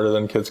throw harder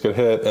than kids could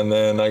hit. And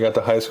then I got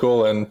to high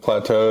school and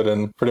plateaued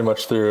and pretty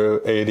much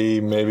threw 80,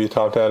 maybe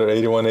topped out at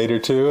 81,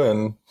 82.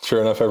 And sure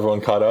enough,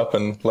 everyone caught up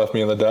and left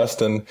me in the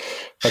dust. And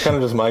I kind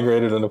of just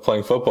migrated into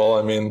playing football.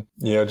 I mean,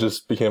 it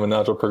just became a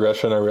natural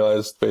progression. I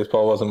realized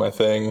baseball wasn't my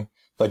thing.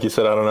 Like you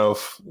said, I don't know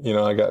if,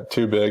 I got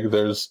too big.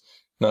 There's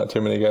not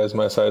too many guys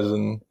my size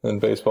in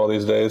baseball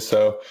these days.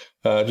 So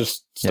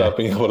just stop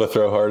being able to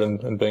throw hard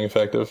and being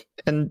effective.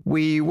 And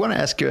we want to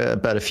ask you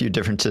about a few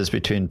differences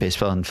between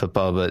baseball and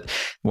football, but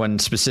one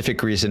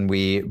specific reason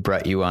we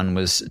brought you on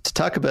was to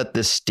talk about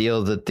this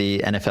deal that the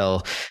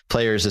NFL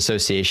Players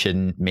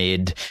Association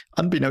made,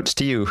 unbeknownst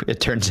to you, it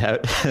turns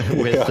out,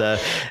 with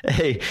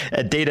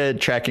a data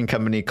tracking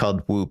company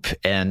called Whoop.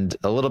 And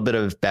a little bit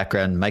of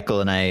background,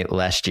 Michael and I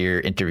last year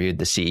interviewed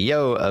the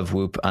CEO of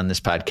Whoop on this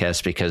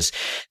podcast because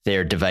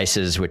their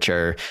devices, which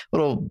are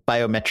little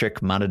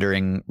biometric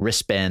monitoring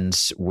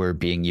wristbands, were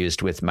being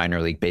used with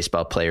minor league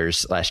baseball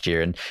players last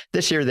year. And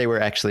this year they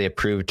were actually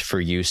approved for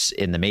use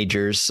in the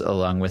majors,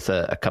 along with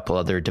a couple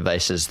other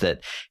devices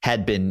that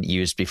had been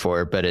used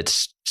before, but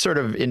it's sort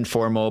of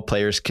informal.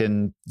 Players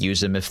can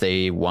use them if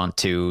they want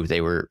to.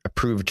 They were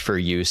approved for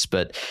use,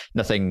 but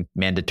nothing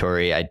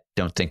mandatory. I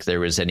don't think there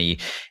was any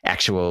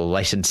actual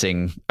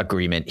licensing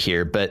agreement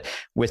here. But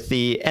with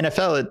the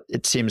NFL,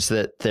 it seems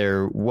that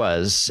there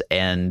was.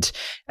 And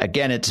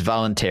again, it's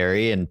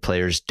voluntary and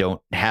players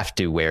don't have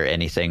to wear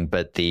anything.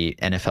 But the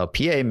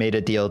NFLPA made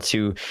a deal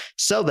to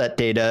sell that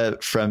data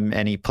from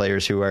any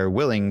players who are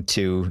willing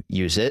to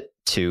use it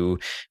to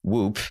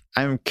Whoop.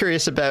 I'm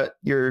curious about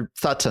your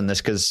thoughts on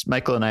this because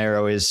Michael and I are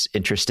always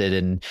interested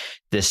in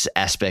this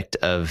aspect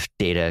of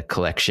data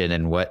collection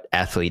and what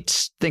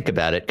athletes think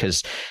about it,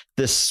 because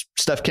this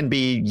stuff can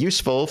be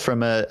useful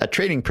from a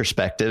trading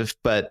perspective,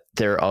 but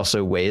there are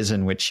also ways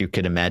in which you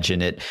could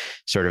imagine it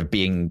sort of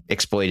being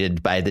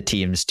exploited by the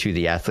teams to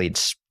the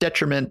athletes'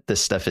 detriment.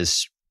 This stuff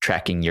is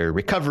tracking your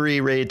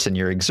recovery rates and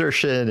your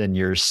exertion and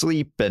your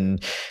sleep.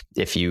 And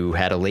if you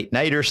had a late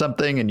night or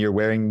something and you're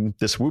wearing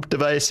this Whoop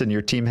device and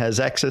your team has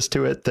access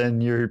to it,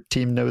 then your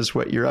team knows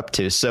what you're up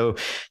to. So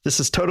this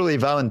is totally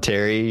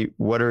voluntary.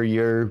 What are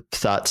your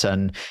thoughts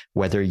on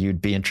whether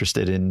you'd be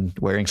interested in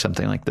wearing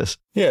something like this?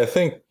 Yeah, I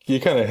think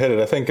you kind of hit it.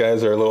 I think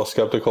guys are a little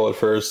skeptical at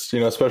first,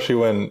 especially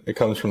when it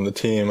comes from the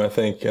team. I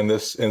think in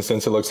this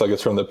instance, it looks like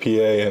it's from the PA.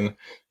 And,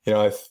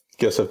 I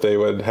guess if they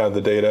would have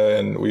the data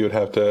and we would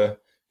have to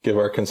give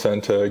our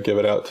consent to give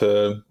it out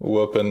to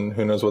Whoop, and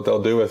who knows what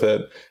they'll do with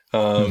it.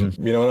 When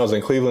I was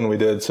in Cleveland, we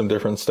did some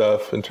different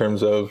stuff in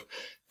terms of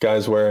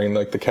guys wearing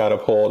like the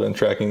catapult and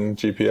tracking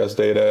GPS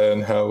data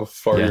and how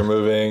far you're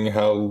moving,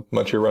 how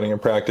much you're running in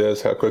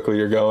practice, how quickly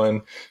you're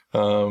going.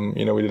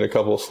 We did a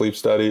couple of sleep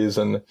studies,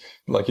 and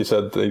like you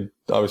said,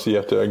 obviously you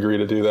have to agree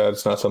to do that.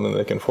 It's not something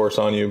they can force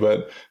on you,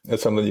 but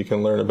it's something you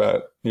can learn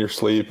about your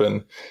sleep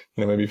and,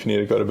 maybe if you need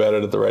to go to bed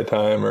at the right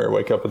time or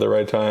wake up at the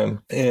right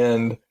time.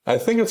 And I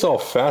think it's all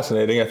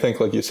fascinating. I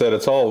think, like you said,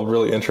 it's all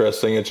really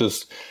interesting. It's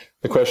just,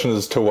 the question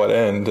is to what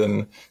end?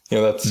 And,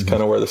 that's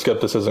kind of where the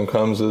skepticism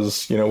comes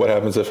is, what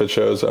happens if it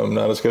shows I'm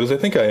not as good as I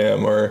think I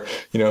am, or,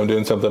 I'm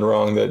doing something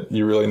wrong that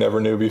you really never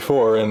knew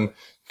before. And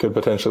could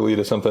potentially lead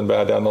to something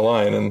bad down the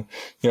line. And,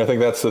 I think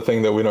that's the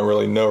thing that we don't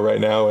really know right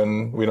now.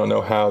 And we don't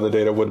know how the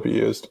data would be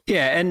used.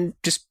 Yeah. And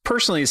just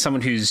personally, as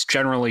someone who's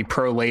generally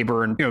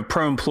pro-labor and,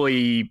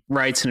 pro-employee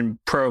rights and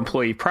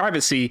pro-employee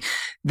privacy,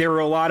 there are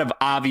a lot of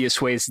obvious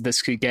ways that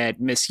this could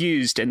get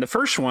misused. And the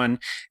first one,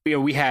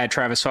 we had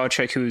Travis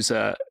Sawchik, who's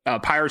a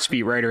Pirates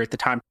beat writer at the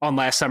time, on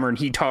last summer, and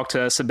he talked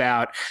to us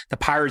about the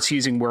Pirates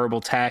using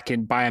wearable tech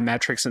and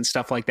biometrics and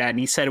stuff like that. And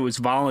he said it was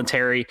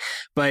voluntary,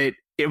 but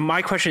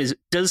my question is,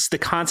 does the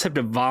concept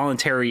of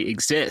voluntary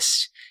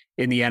exist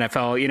in the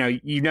NFL?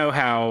 You know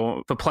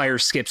how the player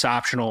skips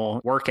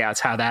optional workouts,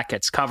 how that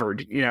gets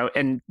covered,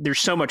 and there's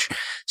so much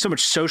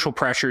social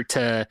pressure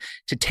to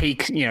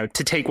take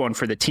one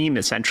for the team,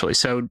 essentially.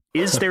 So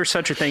is there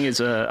such a thing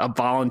as a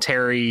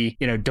voluntary,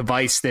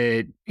 device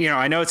that,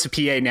 I know it's a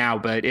PA now,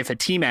 but if a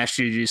team asked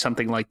you to do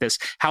something like this,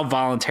 how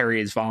voluntary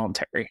is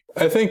voluntary?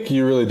 I think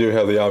you really do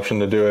have the option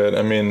to do it.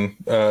 I mean,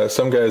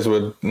 some guys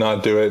would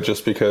not do it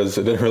just because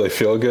it didn't really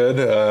feel good.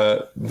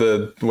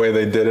 The way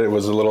they did it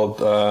was a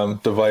little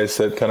device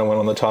that kind of went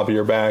on the top of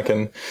your back.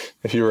 And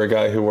if you were a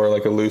guy who wore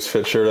like a loose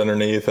fit shirt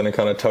underneath and it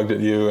kind of tugged at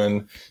you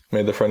and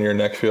made the front of your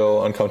neck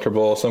feel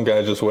uncomfortable, some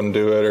guys just wouldn't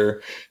do it.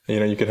 Or,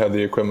 you could have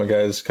the equipment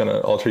guys kind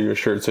of alter your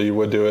shirt so you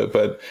would do it.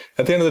 But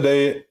at the end of the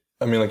day,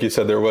 I mean, like you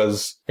said, there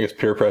was, I guess,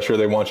 peer pressure.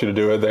 They want you to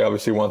do it. They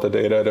obviously want the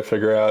data to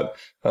figure out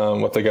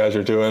what the guys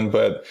are doing.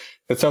 But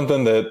it's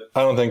something that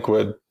I don't think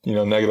would,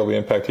 negatively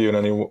impact you in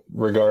any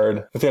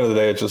regard. At the end of the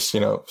day, it's just,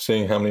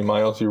 seeing how many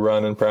miles you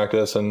run in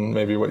practice and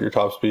maybe what your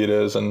top speed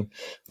is. And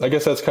I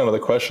guess that's kind of the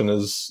question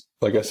is,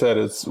 like I said,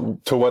 it's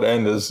to what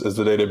end is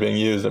the data being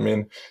used? I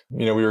mean,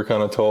 we were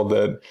kind of told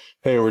that,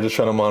 hey, we're just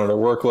trying to monitor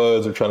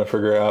workloads. We're trying to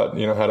figure out,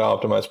 how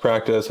to optimize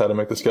practice, how to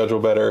make the schedule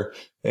better.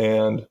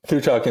 And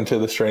through talking to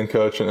the strength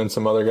coach and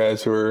some other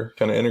guys who were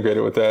kind of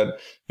integrated with that,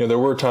 there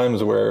were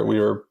times where we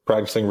were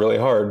practicing really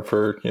hard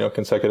for,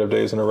 consecutive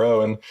days in a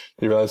row. And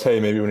you realize, hey,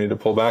 maybe we need to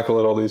pull back a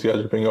little. These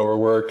guys are being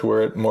overworked.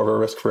 We're at more of a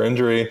risk for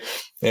injury.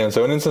 And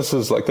so in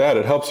instances like that,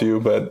 it helps you,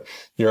 but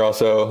you're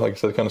also, like I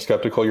said, kind of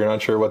skeptical. You're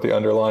not sure what the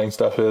underlying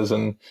stuff is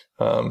and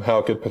how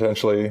it could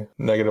potentially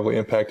negatively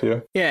impact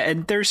you. Yeah.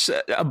 And there's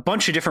a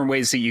bunch of different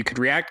ways that you could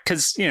react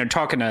because,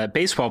 talking to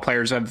baseball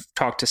players, I've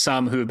talked to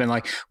some who have been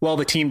like, well,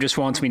 the team just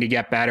wants me to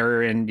get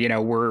better. And,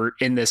 we're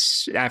in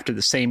this after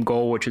the same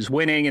goal, which is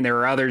winning. And there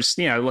are others,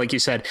 like you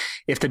said,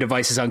 if the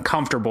device is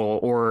uncomfortable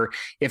or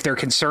if they're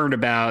concerned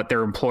about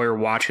their employer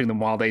watching them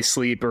while they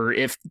sleep, or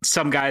if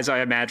some guys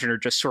I imagine are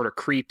just sort of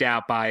creeped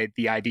out by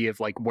the idea of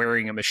like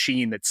wearing a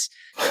machine that's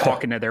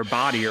talking to their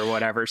body or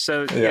whatever.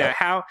 So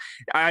how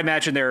I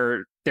imagine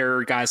there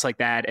are guys like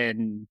that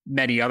and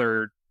many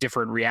other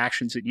different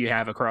reactions that you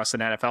have across an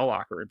NFL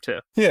locker room too.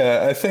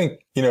 Yeah, I think,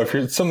 if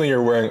it's something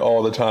you're wearing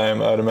all the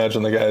time, I'd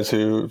imagine the guys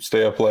who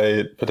stay up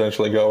late,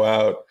 potentially go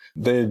out,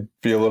 they'd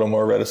be a little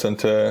more reticent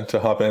to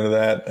hop into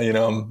that.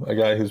 I'm a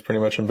guy who's pretty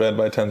much in bed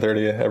by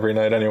 10:30 every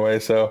night anyway.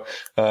 So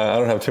I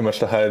don't have too much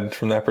to hide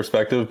from that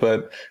perspective,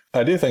 but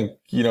I do think,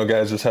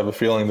 guys just have a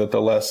feeling that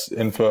the less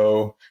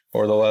info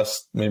or the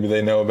less maybe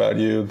they know about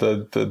you,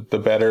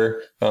 the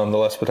better, the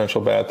less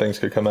potential bad things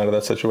could come out of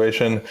that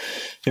situation.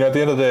 At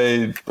the end of the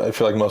day, I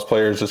feel like most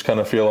players just kind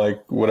of feel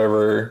like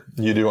whatever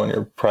you do on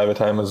your private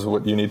time is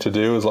what you need to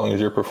do, as long as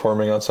you're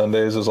performing on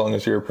Sundays, as long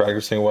as you're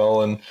practicing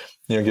well and,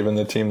 giving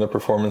the team the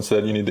performance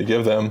that you need to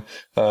give them.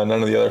 None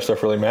of the other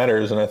stuff really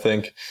matters. And I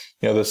think,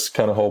 this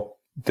kind of whole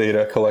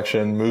data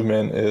collection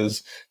movement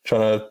is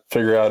trying to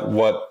figure out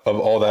what of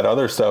all that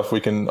other stuff we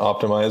can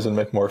optimize and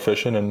make more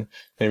efficient. And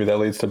maybe that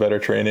leads to better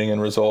training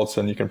and results,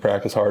 and you can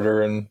practice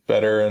harder and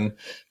better and,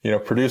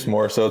 produce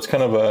more. So it's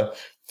kind of a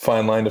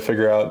fine line to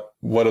figure out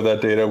what of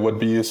that data would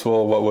be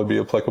useful, what would be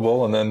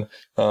applicable. And then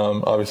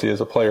obviously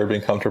as a player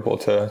being comfortable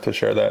to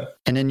share that.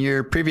 And in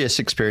your previous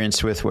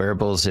experience with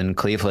wearables in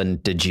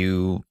Cleveland, did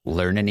you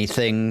learn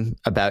anything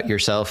about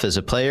yourself as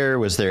a player?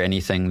 Was there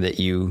anything that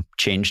you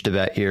changed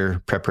about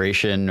your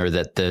preparation or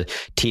that the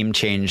team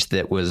changed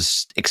that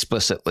was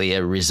explicitly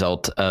a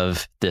result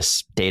of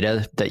this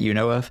data that you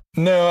know of?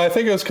 No, I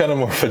think it was kind of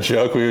more of a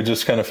joke. We would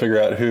just kind of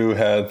figure out who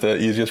had the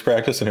easiest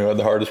practice and who had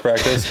the hardest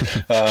practice.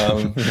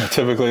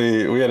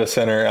 Typically, we had a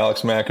center,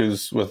 Alex Mack,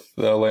 who's with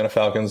the Atlanta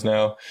Falcons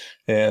now.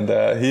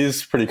 And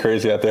he's pretty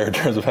crazy out there in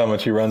terms of how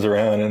much he runs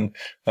around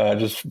and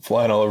just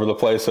flying all over the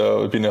place. So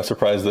it would be no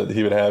surprise that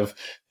he would have,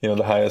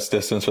 the highest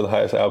distance or the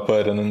highest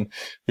output. And then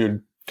we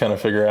would kind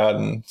of figure out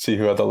and see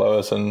who had the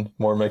lowest and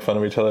more make fun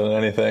of each other than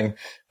anything.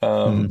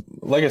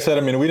 Like I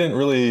said, we didn't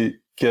really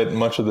get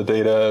much of the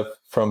data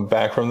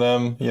back from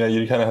them.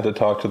 You kind of had to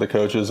talk to the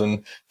coaches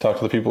and talk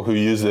to the people who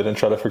used it and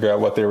try to figure out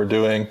what they were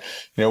doing.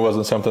 It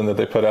wasn't something that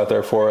they put out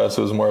there for us.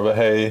 It was more of a,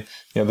 hey,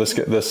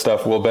 this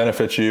stuff will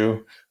benefit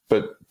you,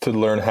 but to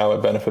learn how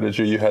it benefited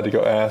you, you had to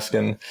go ask.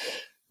 And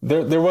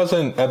there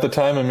wasn't at the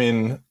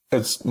time,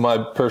 it's my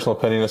personal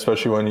opinion,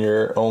 especially when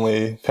you're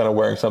only kind of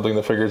wearing something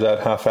that figures out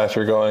how fast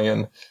you're going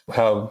and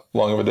how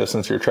long of a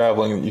distance you're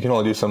traveling. You can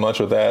only do so much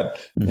with that,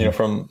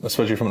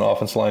 especially from an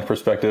offensive line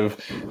perspective.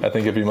 I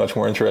think it'd be much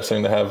more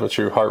interesting to have a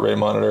true heart rate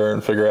monitor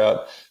and figure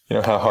out,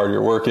 how hard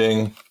you're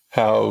working,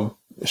 how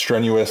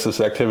strenuous this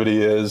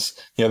activity is,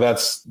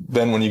 that's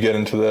then when you get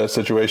into the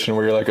situation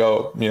where you're like,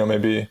 oh,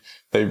 maybe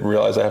they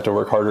realize I have to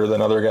work harder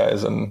than other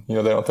guys, and, they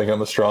don't think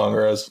I'm as strong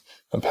or as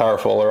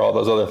powerful or all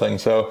those other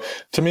things. So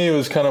to me, it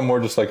was kind of more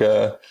just like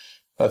a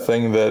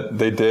thing that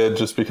they did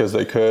just because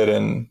they could.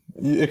 And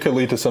it could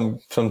lead to some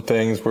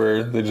things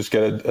where they just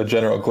get a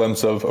general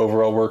glimpse of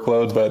overall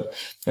workload. But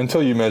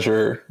until you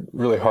measure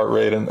really heart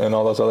rate and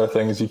all those other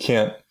things, you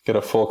can't get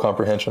a full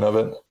comprehension of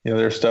it.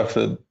 There's stuff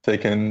that they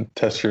can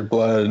test your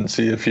blood and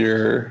see if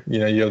you're,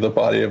 you have the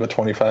body of a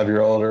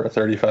 25-year-old or a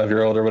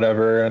 35-year-old or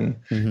whatever. And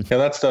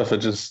that stuff, it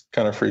just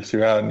kind of freaks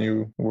you out and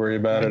you worry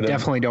about it. I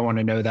definitely don't want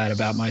to know that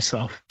about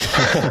myself.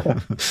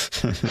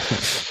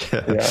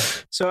 Yeah.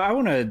 So I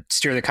want to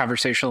steer the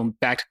conversation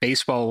back to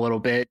baseball a little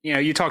bit.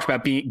 You talked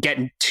about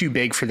getting too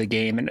big for the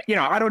game. And,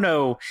 I don't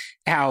know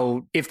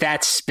if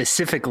that's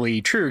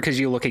specifically true, because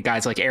you look at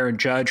guys like Aaron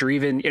Judge or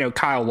even,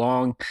 Kyle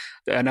Long,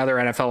 another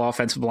NFL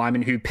offensive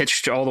lineman who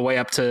pitched all the way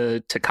up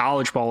to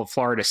college ball at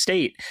Florida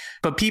State.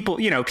 But people's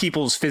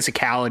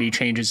physicality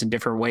changes in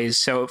different ways.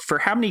 So for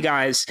how many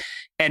guys,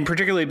 and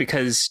particularly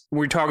because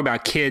we're talking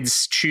about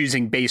kids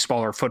choosing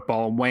baseball or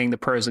football and weighing the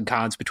pros and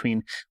cons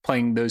between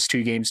playing those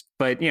two games,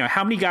 but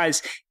how many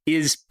guys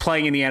is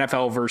playing in the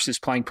NFL versus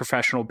playing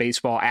professional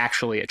baseball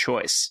actually a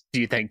choice,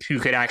 do you think, who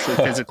could actually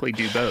physically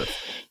do both?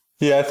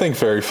 Yeah, I think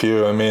very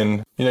few. I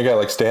mean, a guy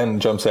like Stanton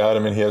jumps out. I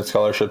mean, he had a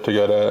scholarship to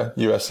go to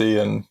USC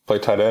and play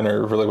tight end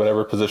or really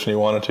whatever position he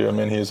wanted to. I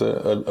mean, he's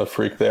a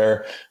freak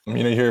there. You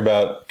hear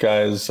about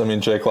guys,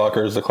 Jake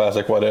Locker is the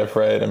classic what if,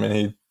 right? I mean,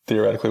 he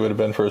theoretically would have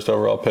been first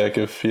overall pick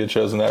if he had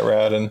chosen that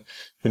route, and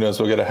who knows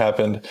what could have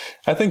happened.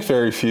 I think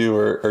very few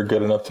are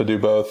good enough to do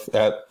both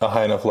at a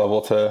high enough level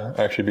to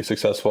actually be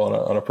successful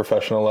on a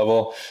professional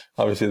level.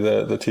 Obviously,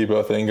 the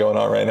Tebow thing going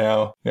on right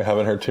now,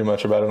 haven't heard too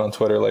much about it on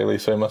Twitter lately,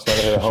 so he must not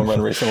have hit a home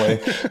run recently.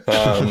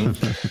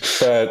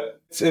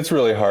 But it's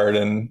really hard,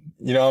 and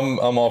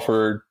I'm all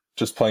for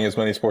just playing as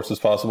many sports as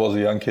possible as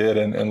a young kid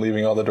and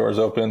leaving all the doors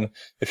open.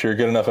 If you're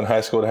good enough in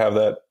high school to have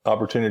that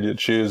opportunity to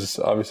choose,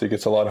 obviously it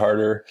gets a lot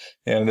harder,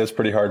 and it is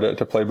pretty hard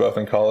to play both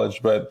in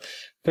college. But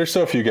there's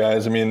so few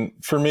guys.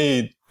 For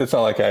me, it's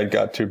not like I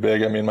got too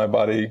big. My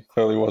body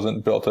clearly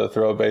wasn't built to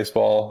throw a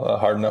baseball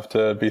hard enough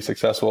to be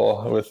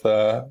successful with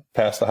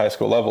past the high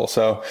school level.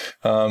 So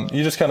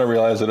you just kind of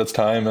realize that it's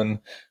time. And,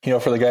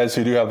 for the guys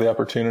who do have the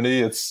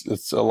opportunity,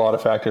 it's a lot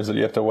of factors that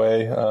you have to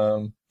weigh.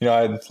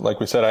 Like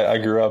we said, I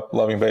grew up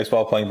loving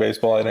baseball, playing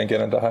baseball. I didn't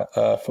get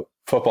into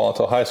football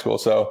until high school.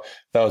 So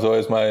that was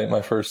always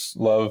my first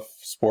love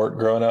sport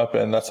growing up.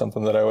 And that's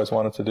something that I always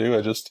wanted to do.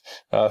 I just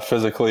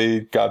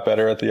physically got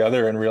better at the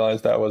other and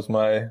realized that was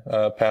my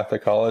path to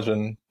college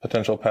and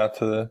potential path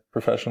to the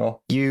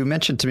professional. You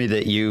mentioned to me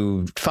that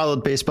you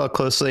followed baseball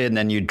closely and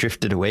then you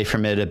drifted away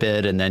from it a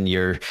bit, and then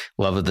your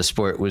love of the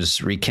sport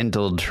was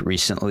rekindled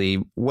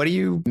recently. What do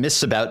you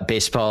miss about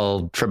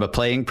baseball from a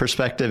playing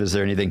perspective? Is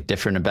there anything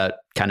different about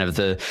kind of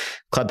the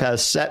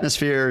clubhouse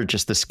atmosphere,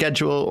 just the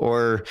schedule,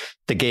 or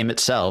the game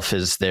itself?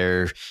 Is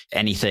there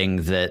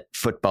anything that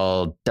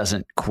football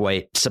doesn't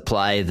quite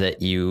supply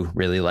that you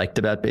really liked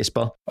about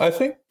baseball? I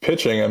think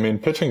pitching.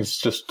 Pitching is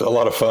just a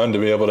lot of fun to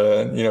be able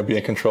to, be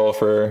in control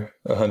for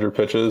 100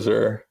 pitches,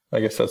 or I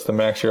guess that's the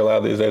max you're allowed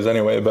these days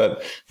anyway,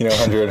 but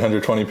 100,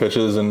 120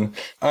 pitches. And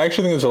I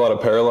actually think there's a lot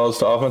of parallels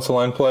to offensive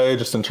line play,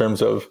 just in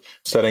terms of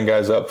setting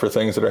guys up for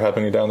things that are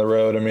happening down the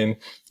road. You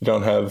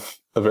don't have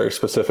a very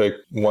specific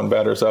one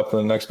batter's up and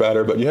the next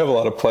batter, but you have a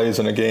lot of plays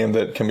in a game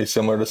that can be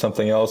similar to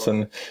something else.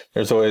 And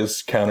there's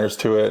always counters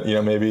to it.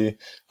 Maybe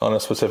on a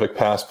specific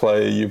pass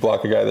play, you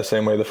block a guy the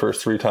same way the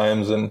first 3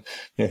 times, and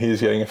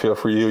he's getting a feel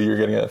for you, you're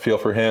getting a feel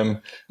for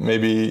him.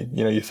 Maybe,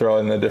 you throw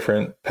in a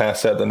different pass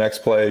set the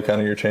next play,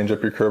 kind of your change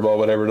up, your curveball,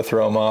 whatever, to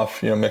throw him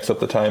off, mix up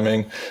the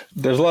timing.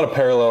 There's a lot of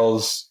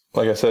parallels,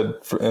 like I said,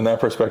 in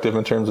that perspective,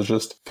 in terms of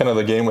just kind of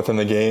the game within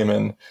the game,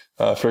 and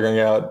figuring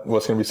out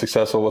what's going to be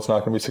successful, what's not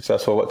going to be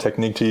successful, what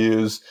technique to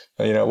use,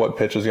 what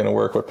pitch is going to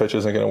work, what pitch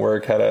isn't going to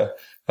work, how to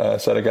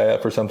set a guy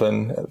up for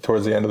something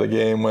towards the end of the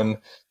game when,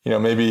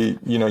 maybe,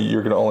 you're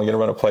only going to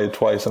run a play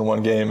twice in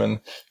one game.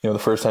 And, the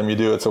first time you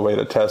do, it's a way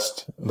to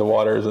test the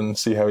waters and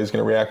see how he's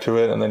going to react to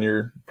it. And then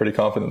you're pretty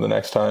confident the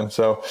next time.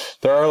 So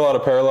there are a lot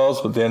of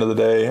parallels, but at the end of the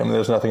day,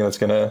 there's nothing that's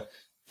going to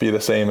be the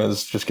same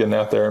as just getting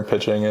out there and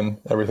pitching and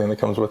everything that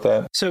comes with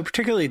that. So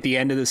particularly at the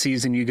end of the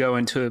season, you go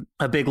into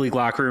a big league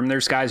locker room.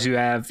 There's guys who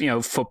have,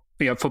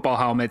 football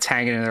helmets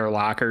hanging in their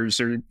lockers,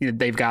 or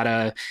they've got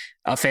a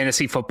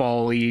fantasy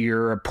football league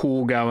or a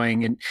pool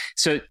going. And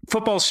so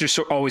football's just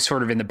always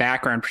sort of in the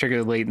background,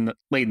 particularly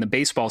late in the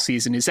baseball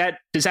season. Does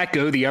that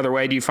go the other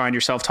way? Do you find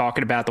yourself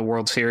talking about the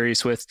World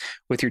Series with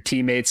your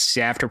teammates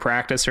after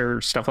practice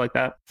or stuff like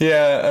that?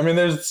 Yeah.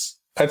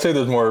 I'd say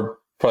there's more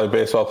probably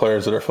baseball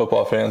players that are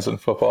football fans and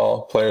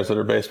football players that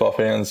are baseball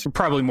fans.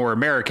 Probably more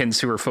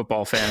Americans who are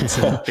football fans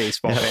than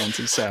baseball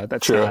fans. So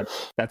that's true. not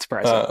that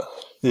surprising.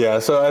 Yeah.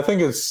 So I think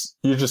it's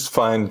you just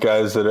find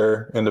guys that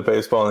are into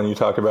baseball and you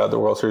talk about the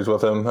World Series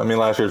with them. I mean,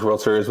 last year's World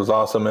Series was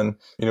awesome. And,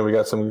 we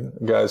got some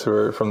guys who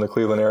are from the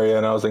Cleveland area,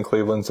 and I was in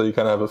Cleveland. So you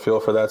kind of have a feel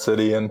for that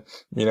city and,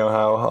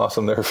 how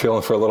awesome they were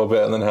feeling for a little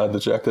bit and then how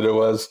dejected it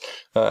was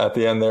at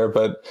the end there.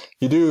 But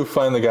you do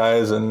find the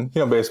guys, and,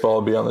 baseball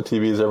will be on the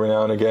TVs every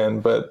now and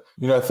again. But,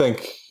 I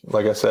think,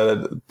 like I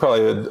said,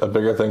 probably a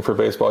bigger thing for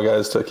baseball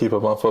guys to keep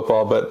up on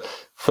football. But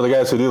for the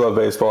guys who do love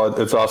baseball,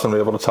 it's awesome to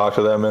be able to talk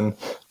to them. And,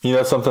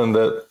 it's something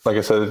that, like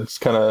I said, it's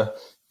kind of,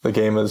 the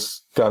game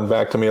has gotten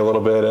back to me a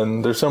little bit.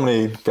 And there's so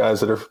many guys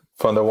that are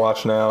fun to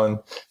watch now. And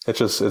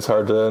it's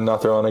hard to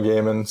not throw on a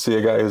game and see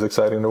a guy who's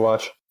exciting to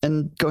watch.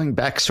 And going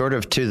back sort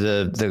of to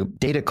the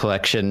data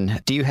collection,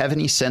 do you have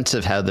any sense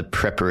of how the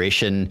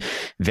preparation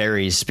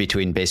varies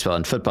between baseball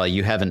and football?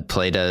 You haven't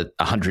played a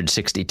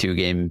 162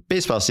 game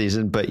baseball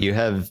season, but you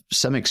have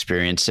some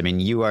experience. I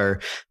mean, you are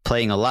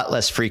playing a lot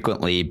less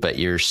frequently, but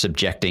you're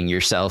subjecting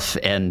yourself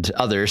and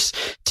others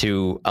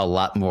to a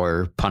lot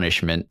more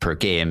punishment per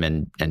game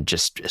and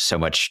just so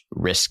much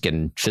risk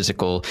and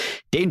physical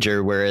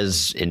danger.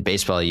 Whereas in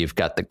baseball, you've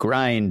got the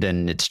grind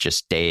and it's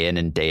just day in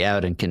and day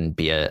out and can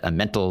be a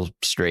mental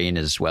strain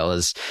as well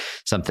as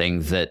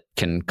something that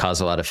can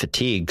cause a lot of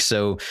fatigue.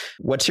 So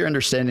what's your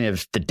understanding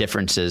of the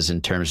differences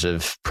in terms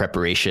of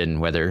preparation,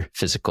 whether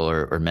physical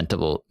or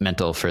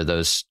mental for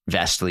those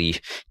vastly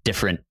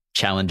different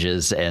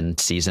challenges and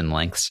season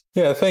lengths?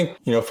 Yeah, I think,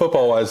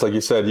 football wise, like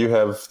you said, you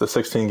have the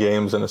 16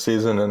 games in a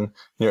season and,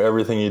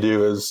 everything you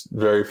do is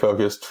very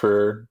focused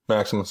for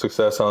maximum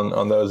success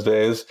on those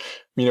days.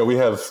 We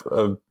have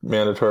a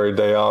mandatory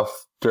day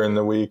off during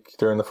the week,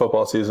 during the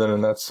football season,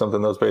 and that's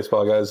something those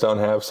baseball guys don't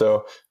have.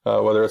 So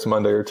whether it's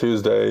Monday or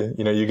Tuesday,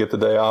 you get the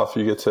day off,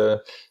 you get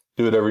to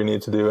do whatever you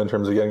need to do in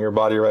terms of getting your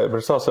body right. But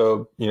it's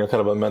also, kind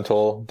of a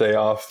mental day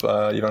off.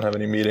 You don't have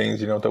any meetings.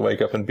 You don't have to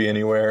wake up and be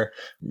anywhere.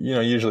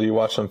 Usually you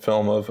watch some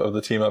film of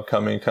the team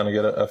upcoming, kind of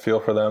get a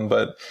feel for them,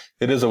 but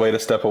it is a way to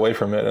step away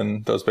from it.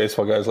 And those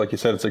baseball guys, like you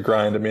said, it's a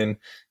grind. I mean,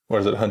 what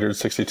is it,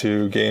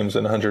 162 games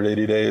in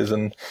 180 days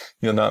and,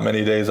 not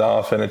many days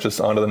off, and it's just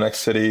on to the next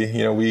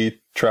city.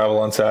 We travel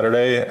on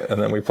Saturday and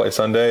then we play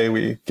Sunday.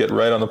 We get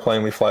right on the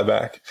plane. We fly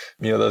back.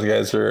 Those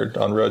guys are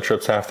on road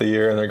trips half the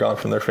year and they're gone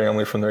from their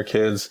family, from their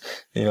kids.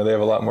 They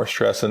have a lot more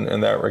stress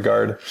in that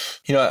regard.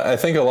 I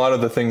think a lot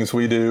of the things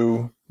we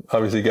do,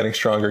 obviously getting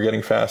stronger,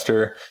 getting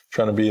faster,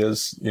 trying to be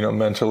as,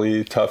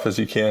 mentally tough as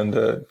you can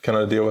to kind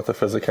of deal with the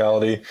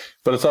physicality.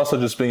 But it's also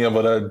just being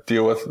able to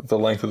deal with the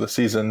length of the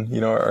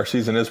season. Our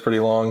season is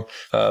pretty long.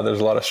 There's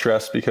a lot of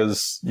stress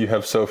because you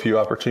have so few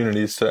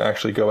opportunities to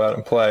actually go out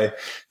and play.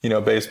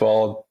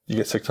 Baseball, you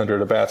get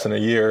 600 at-bats in a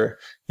year.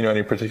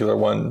 Any particular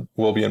one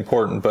will be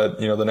important, but,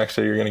 the next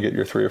day you're going to get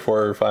your 3 or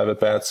 4 or 5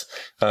 at-bats.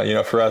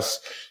 For us,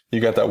 you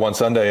got that one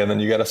Sunday and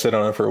then you got to sit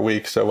on it for a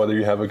week. So whether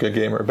you have a good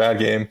game or a bad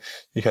game,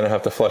 you kind of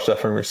have to flush that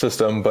from your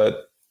system,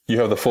 but you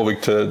have the full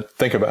week to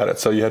think about it.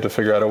 So you have to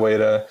figure out a way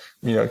to,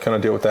 kind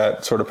of deal with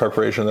that sort of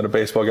preparation that a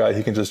baseball guy,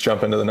 he can just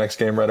jump into the next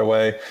game right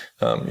away.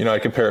 I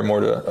compare it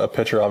more to a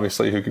pitcher,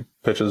 obviously, who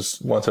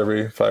pitches once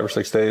every 5 or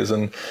 6 days.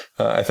 And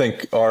I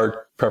think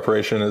our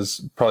preparation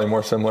is probably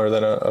more similar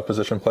than a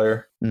position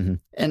player. Mm-hmm.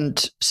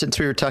 And since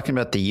we were talking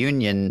about the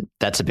union,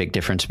 that's a big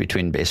difference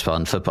between baseball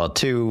and football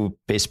too.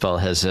 Baseball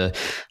has a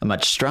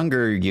much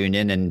stronger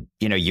union and,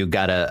 you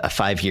got a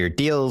 5-year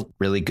deal,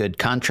 really good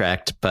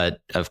contract,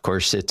 but of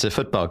course it's a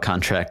football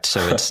contract,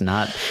 so it's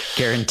not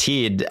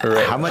guaranteed.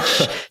 Right. How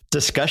much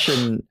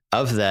discussion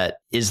of that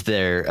is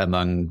there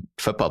among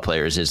football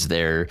players? Is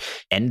there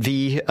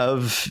envy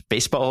of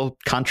baseball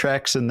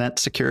contracts and that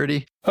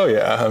security? Oh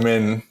yeah. I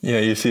mean,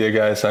 you see a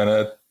guy sign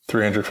a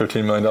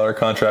 $315 million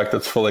contract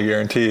that's fully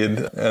guaranteed.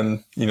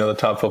 And, the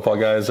top football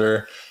guys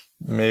are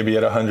maybe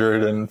at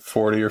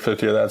 140 or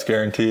 50 of that's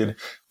guaranteed.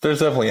 There's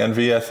definitely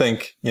envy. I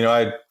think,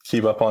 I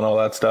keep up on all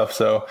that stuff.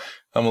 So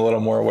I'm a little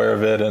more aware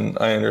of it and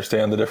I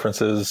understand the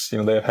differences.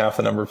 They have half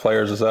the number of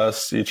players as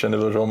us. Each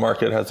individual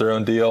market has their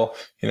own deal.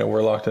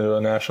 We're locked into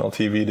a national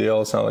TV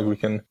deal. It's not like we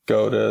can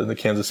go to the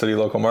Kansas City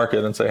local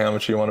market and say, how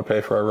much do you want to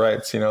pay for our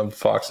rights?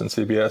 Fox and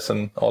CBS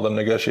and all of them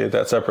negotiate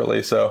that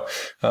separately. So,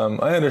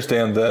 I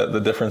understand the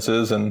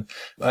differences, and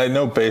I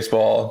know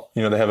baseball,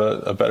 they have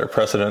a better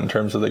precedent in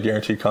terms of the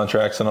guaranteed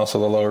contracts and also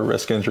the lower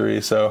risk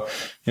injury. So,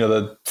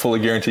 the fully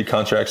guaranteed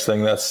contracts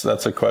thing, that's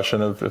a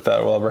question of if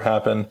that will ever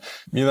happen.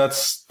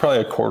 That's probably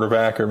a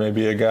quarterback or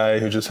maybe a guy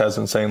who just has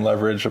insane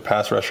leverage, a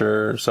pass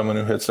rusher, someone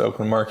who hits the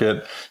open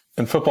market.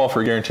 In football,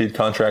 for guaranteed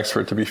contracts,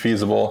 for it to be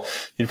feasible,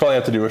 you'd probably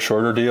have to do a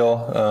shorter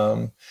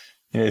deal.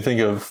 You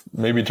think of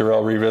maybe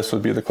Darrelle Revis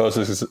would be the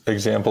closest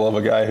example of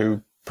a guy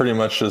who pretty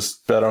much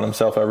just bet on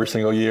himself every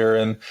single year.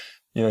 And,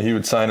 he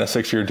would sign a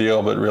 6-year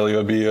deal, but really it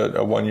would be a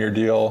 1-year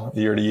deal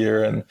year to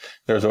year. And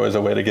there's always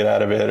a way to get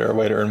out of it or a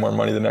way to earn more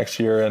money the next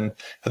year. And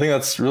I think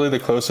that's really the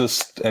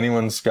closest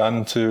anyone's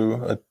gotten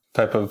to a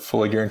type of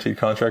fully guaranteed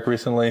contract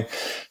recently.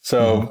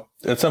 So,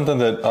 it's something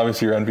that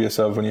obviously you're envious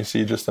of when you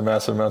see just the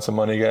massive amounts of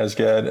money guys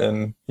get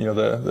and,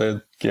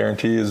 the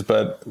guarantees.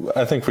 But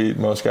I think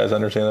most guys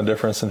understand the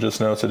difference and just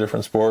know it's a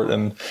different sport.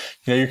 And,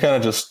 you're kind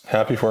of just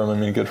happy for them. I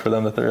mean, good for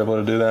them that they're able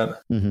to do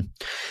that. Mm-hmm.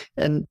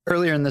 And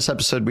earlier in this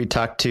episode, we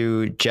talked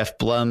to Geoff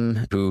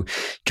Blum, who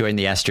joined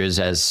the Astros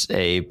as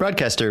a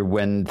broadcaster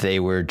when they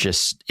were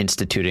just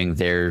instituting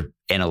their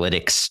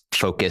analytics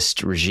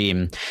focused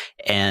regime.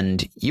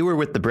 And you were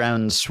with the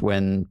Browns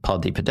when Paul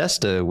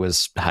DePodesta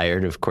was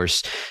hired, of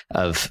course,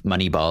 of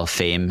Moneyball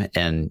fame.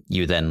 And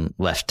you then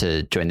left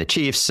to join the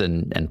Chiefs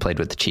and played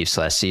with the Chiefs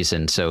last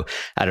season. So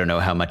I don't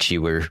know how much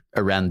you were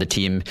around the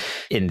team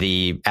in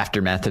the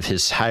aftermath of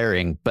his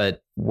hiring,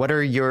 but what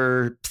are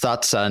your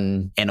thoughts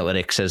on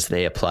analytics as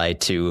they apply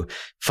to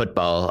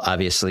football?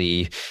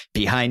 Obviously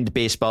behind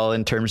baseball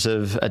in terms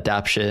of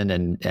adoption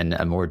and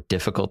a more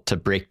difficult to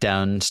break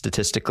down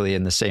statistically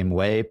in the same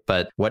way.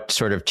 But what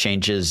sort of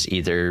changes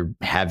either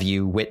have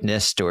you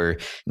witnessed or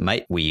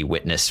might we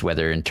witness,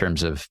 whether in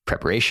terms of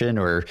preparation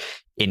or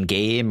in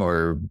game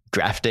or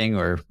drafting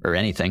or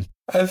anything?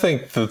 I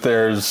think that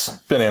there's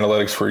been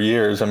analytics for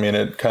years. I mean,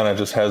 it kind of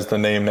just has the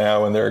name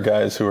now, and there are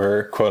guys who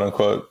are quote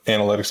unquote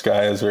analytics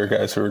guys, or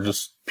guys who are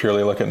just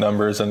purely look at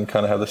numbers and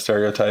kind of have the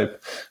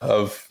stereotype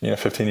of,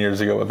 15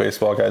 years ago what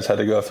baseball guys had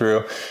to go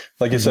through.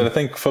 Like you said, I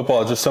think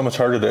football is just so much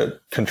harder to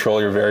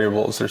control your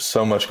variables. There's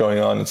so much going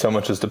on and so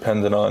much is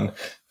dependent on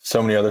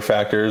so many other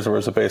factors.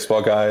 Whereas a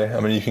baseball guy, I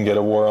mean, you can get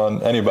a WAR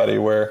on anybody,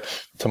 where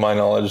to my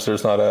knowledge,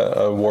 there's not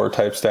a WAR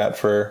type stat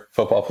for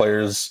football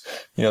players.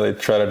 They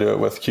try to do it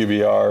with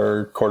QBR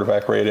or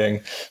quarterback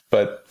rating,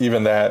 but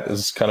even that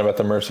is kind of at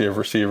the mercy of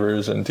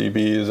receivers and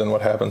DBs and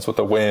what happens with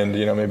the wind.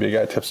 Maybe a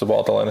guy tips the ball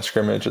at the line of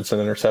scrimmage, it's an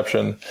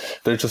interception.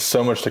 There's just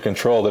so much to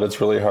control that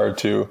it's really hard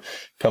to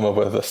come up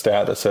with a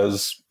stat that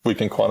says we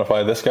can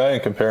quantify this guy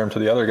and compare him to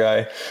the other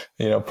guy.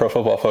 Pro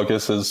Football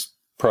Focus is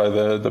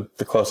probably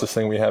the closest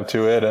thing we have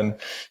to it. And,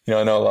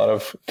 I know a lot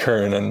of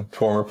current and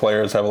former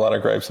players have a lot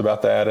of gripes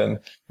about that. And,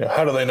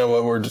 how do they know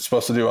what we're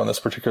supposed to do on this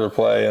particular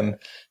play? And,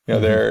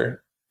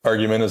 their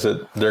argument is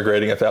that they're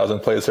grading 1,000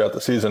 plays throughout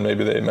the season.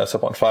 Maybe they mess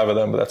up on 5 of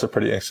them, but that's a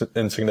pretty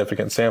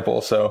insignificant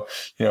sample. So,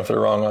 if they're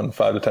wrong on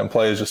 5 to 10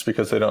 plays, just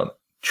because they don't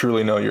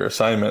truly know your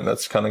assignment,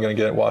 that's kind of going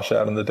to get washed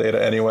out in the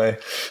data anyway.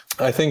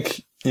 I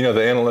think, the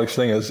analytics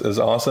thing is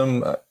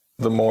awesome.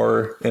 The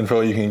more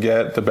info you can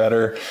get, the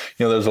better.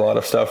 There's a lot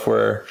of stuff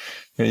where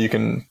you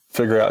can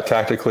figure out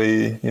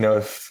tactically,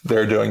 if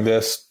they're doing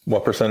this,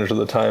 what percentage of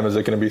the time is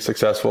it going to be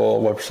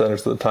successful? What percentage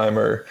of the time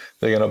are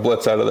they going to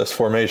blitz out of this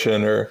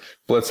formation or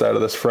blitz out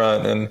of this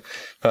front? And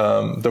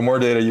the more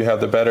data you have,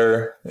 the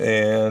better.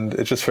 And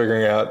it's just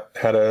figuring out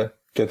how to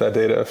get that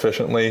data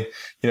efficiently.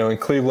 In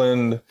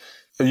Cleveland,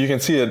 you can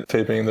see it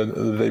taping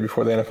the day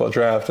before the NFL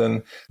draft,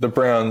 and the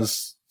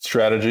Browns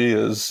strategy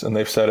is, and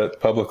they've said it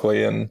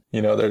publicly, and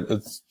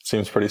it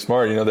seems pretty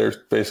smart. They're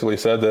basically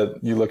said that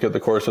you look at the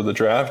course of the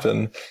draft,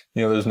 and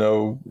there's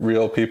no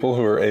real people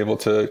who are able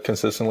to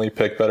consistently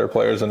pick better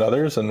players than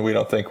others, and we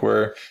don't think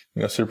we're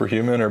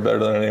superhuman or better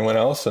than anyone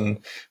else, and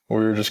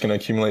we're just going to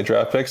accumulate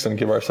draft picks and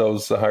give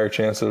ourselves a higher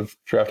chance of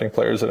drafting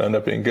players that end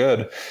up being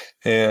good.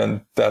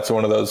 And that's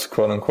one of those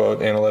quote unquote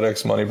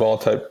analytics, Moneyball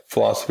type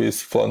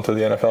philosophies floating through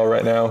the NFL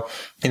right now.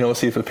 We'll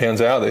see if it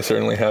pans out. They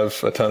certainly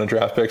have a ton of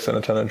draft picks and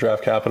a ton of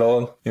draft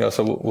capital,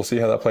 so we'll see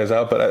how that plays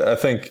out. But I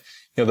think,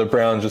 the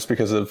Browns, just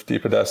because of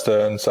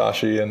DePodesta and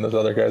Sashi and those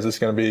other guys, it's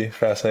going to be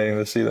fascinating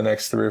to see the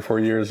next 3 or 4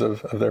 years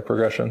of their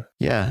progression.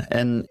 Yeah.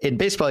 And in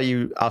baseball,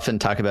 you often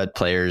talk about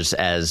players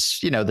as,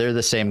 they're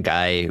the same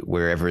guy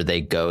wherever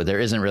they go. There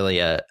isn't really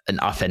an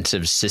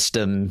offensive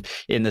system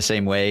in the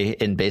same way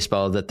in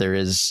baseball that there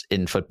is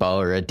in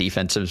football, or a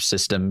defensive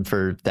system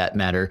for that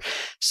matter.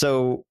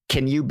 So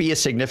can you be a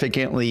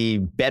significantly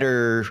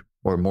better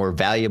or more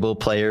valuable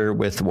player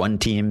with one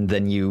team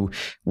than you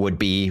would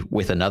be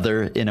with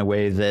another in a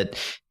way that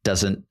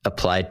doesn't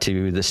apply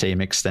to the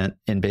same extent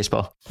in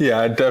baseball? Yeah,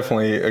 I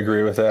definitely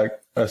agree with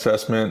that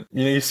assessment.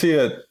 You see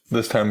it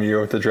this time of year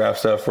with the draft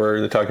stuff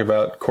where they talk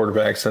about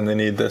quarterbacks and they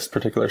need this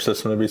particular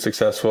system to be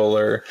successful,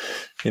 or,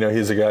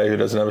 he's a guy who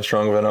doesn't have as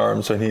strong of an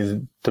arm, so he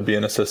needs to be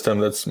in a system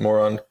that's more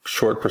on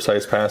short,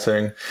 precise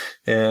passing.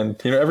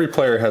 And, every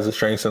player has the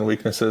strengths and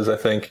weaknesses. I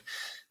think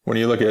when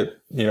you look at,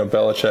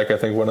 Belichick, I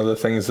think one of the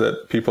things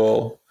that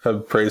people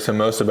have praised him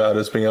most about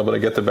is being able to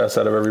get the best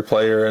out of every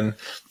player and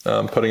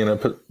putting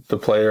the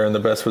player in the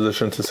best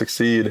position to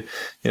succeed.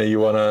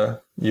 You want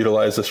to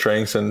utilize the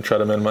strengths and try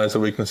to minimize the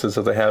weaknesses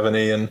if they have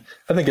any. And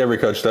I think every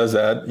coach does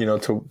that.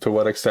 To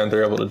what extent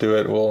they're able to do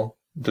it will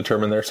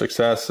determine their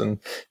success and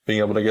being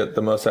able to get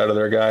the most out of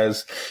their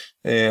guys.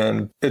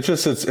 And it's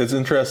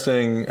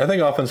interesting. I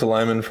think offensive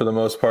linemen, for the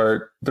most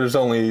part, there's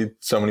only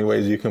so many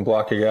ways you can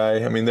block a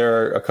guy. I mean,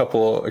 there are a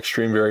couple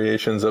extreme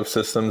variations of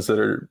systems that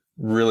are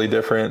really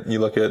different. You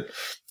look at,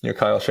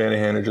 Kyle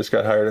Shanahan, who just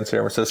got hired in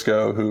San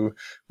Francisco, who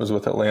was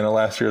with Atlanta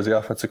last year as the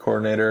offensive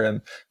coordinator.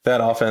 And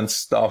that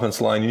offense, the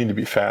offensive line, you need to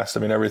be fast.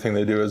 I mean, everything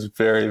they do is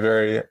very,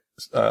 very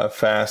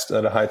fast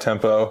at a high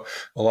tempo,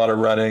 a lot of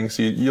running.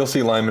 So you'll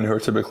see linemen who are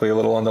typically a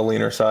little on the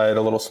leaner side,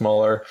 a little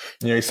smaller.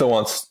 You still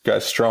want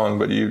guys strong,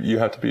 but you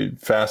have to be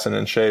fast and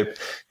in shape.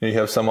 You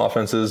have some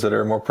offenses that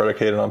are more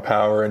predicated on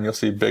power, and you'll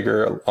see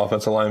bigger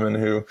offensive linemen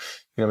who,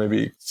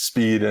 maybe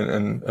speed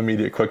and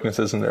immediate quickness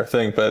isn't their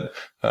thing, but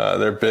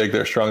they're big,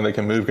 they're strong, they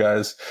can move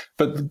guys.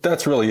 But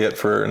that's really it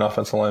for an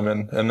offensive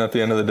lineman. And at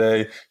the end of the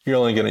day, you're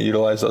only going to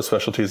utilize those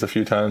specialties a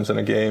few times in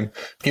a game.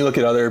 You look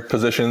at other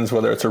positions,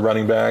 whether it's a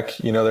running back,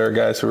 there are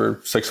guys who are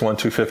 6'1",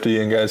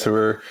 250 and guys who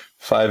are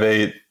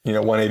 5'8",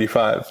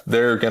 185.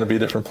 They're going to be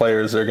different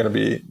players. They're going to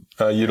be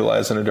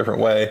utilized in a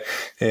different way.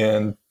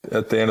 And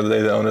at the end of the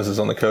day, the onus is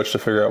on the coach to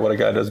figure out what a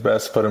guy does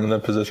best, put him in the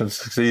position to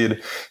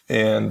succeed.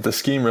 And the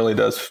scheme really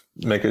does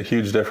make a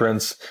huge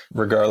difference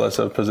regardless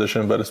of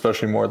position, but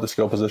especially more at the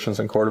skill positions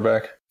and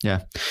quarterback.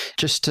 Yeah.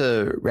 Just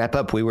to wrap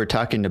up, we were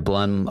talking to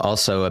Blum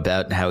also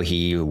about how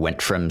he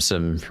went from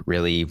some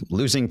really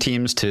losing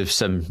teams to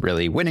some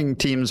really winning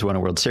teams, won a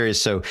World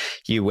Series. So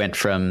you went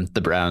from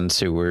the Browns,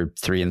 who were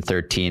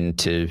 3-13,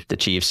 to the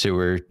Chiefs, who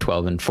were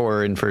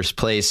 12-4 in first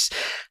place.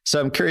 So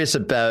I'm curious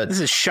about... This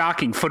is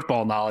shocking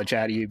football knowledge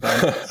out of you,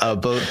 Ben.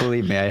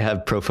 Believe me, I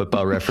have Pro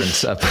Football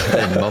Reference up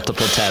in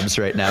multiple tabs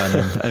right now,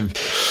 and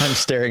I'm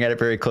staring at it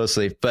very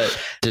closely. But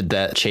did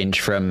that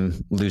change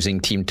from losing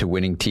team to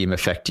winning team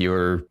affect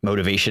your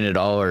motivation at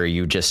all, or are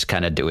you just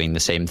kind of doing the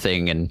same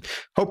thing and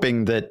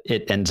hoping that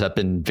it ends up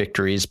in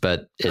victories,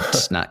 but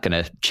it's not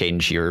going to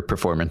change your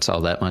performance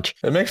all that much?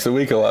 It makes the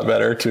week a lot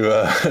better to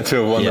have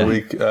won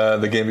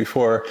the game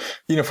before.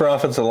 For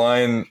offensive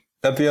line,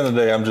 at the end of the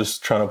day, I'm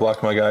just trying to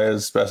block my guy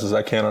as best as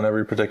I can on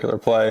every particular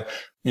play.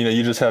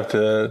 You just have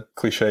to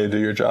cliche do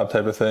your job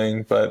type of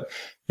thing, but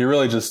you're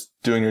really just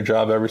doing your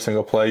job every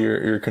single play.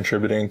 You're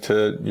contributing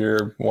to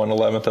your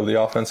 1/11th of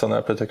the offense on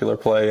that particular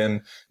play,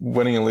 and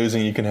winning and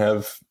losing, you can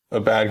have a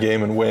bad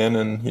game and win.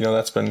 And,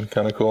 that's been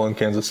kind of cool in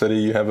Kansas City.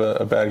 You have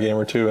a bad game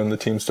or two and the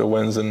team still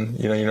wins, and,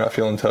 you're not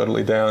feeling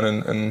totally down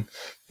and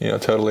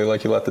totally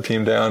like you let the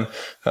team down.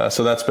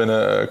 So that's been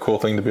a cool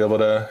thing to be able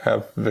to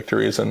have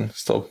victories and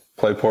still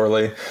play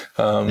poorly.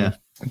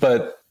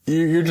 But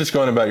you're just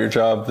going about your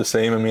job the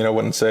same. I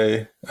wouldn't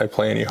say I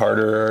play any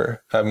harder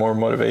or have more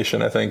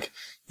motivation. I think,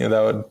 that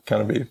would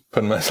kind of be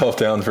putting myself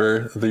down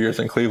for the years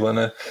in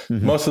Cleveland.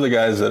 Most of the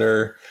guys that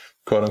are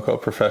quote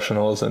unquote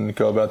professionals and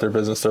go about their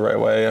business the right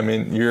way,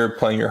 you're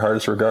playing your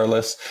hardest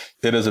regardless.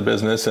 It is a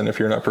business. And if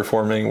you're not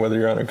performing, whether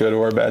you're on a good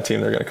or a bad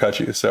team, they're going to cut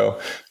you. So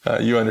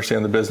you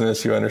understand the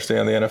business, you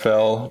understand the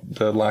NFL,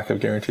 the lack of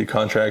guaranteed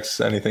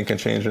contracts. Anything can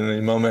change at any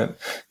moment.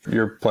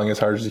 You're playing as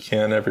hard as you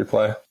can every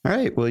play. All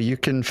right. Well, you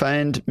can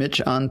find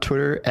Mitch on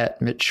Twitter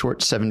at Mitch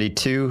Schwartz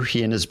 72.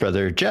 He and his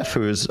brother Geoff,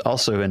 who is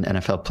also an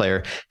NFL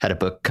player, had a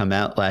book come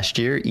out last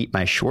year, Eat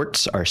My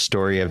Schwartz, Our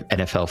Story of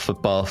NFL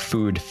Football,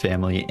 Food,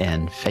 Family,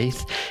 and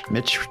Faith.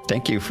 Mitch,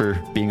 thank you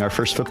for being our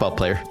first football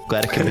player.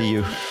 Glad it could be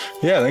you.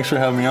 Yeah, thanks for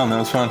having me on. That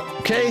was fun.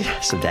 Okay,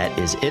 so that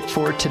is it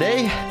for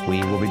today.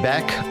 We will be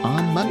back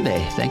on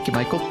Monday. Thank you,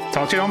 Michael.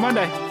 Talk to you on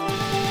Monday.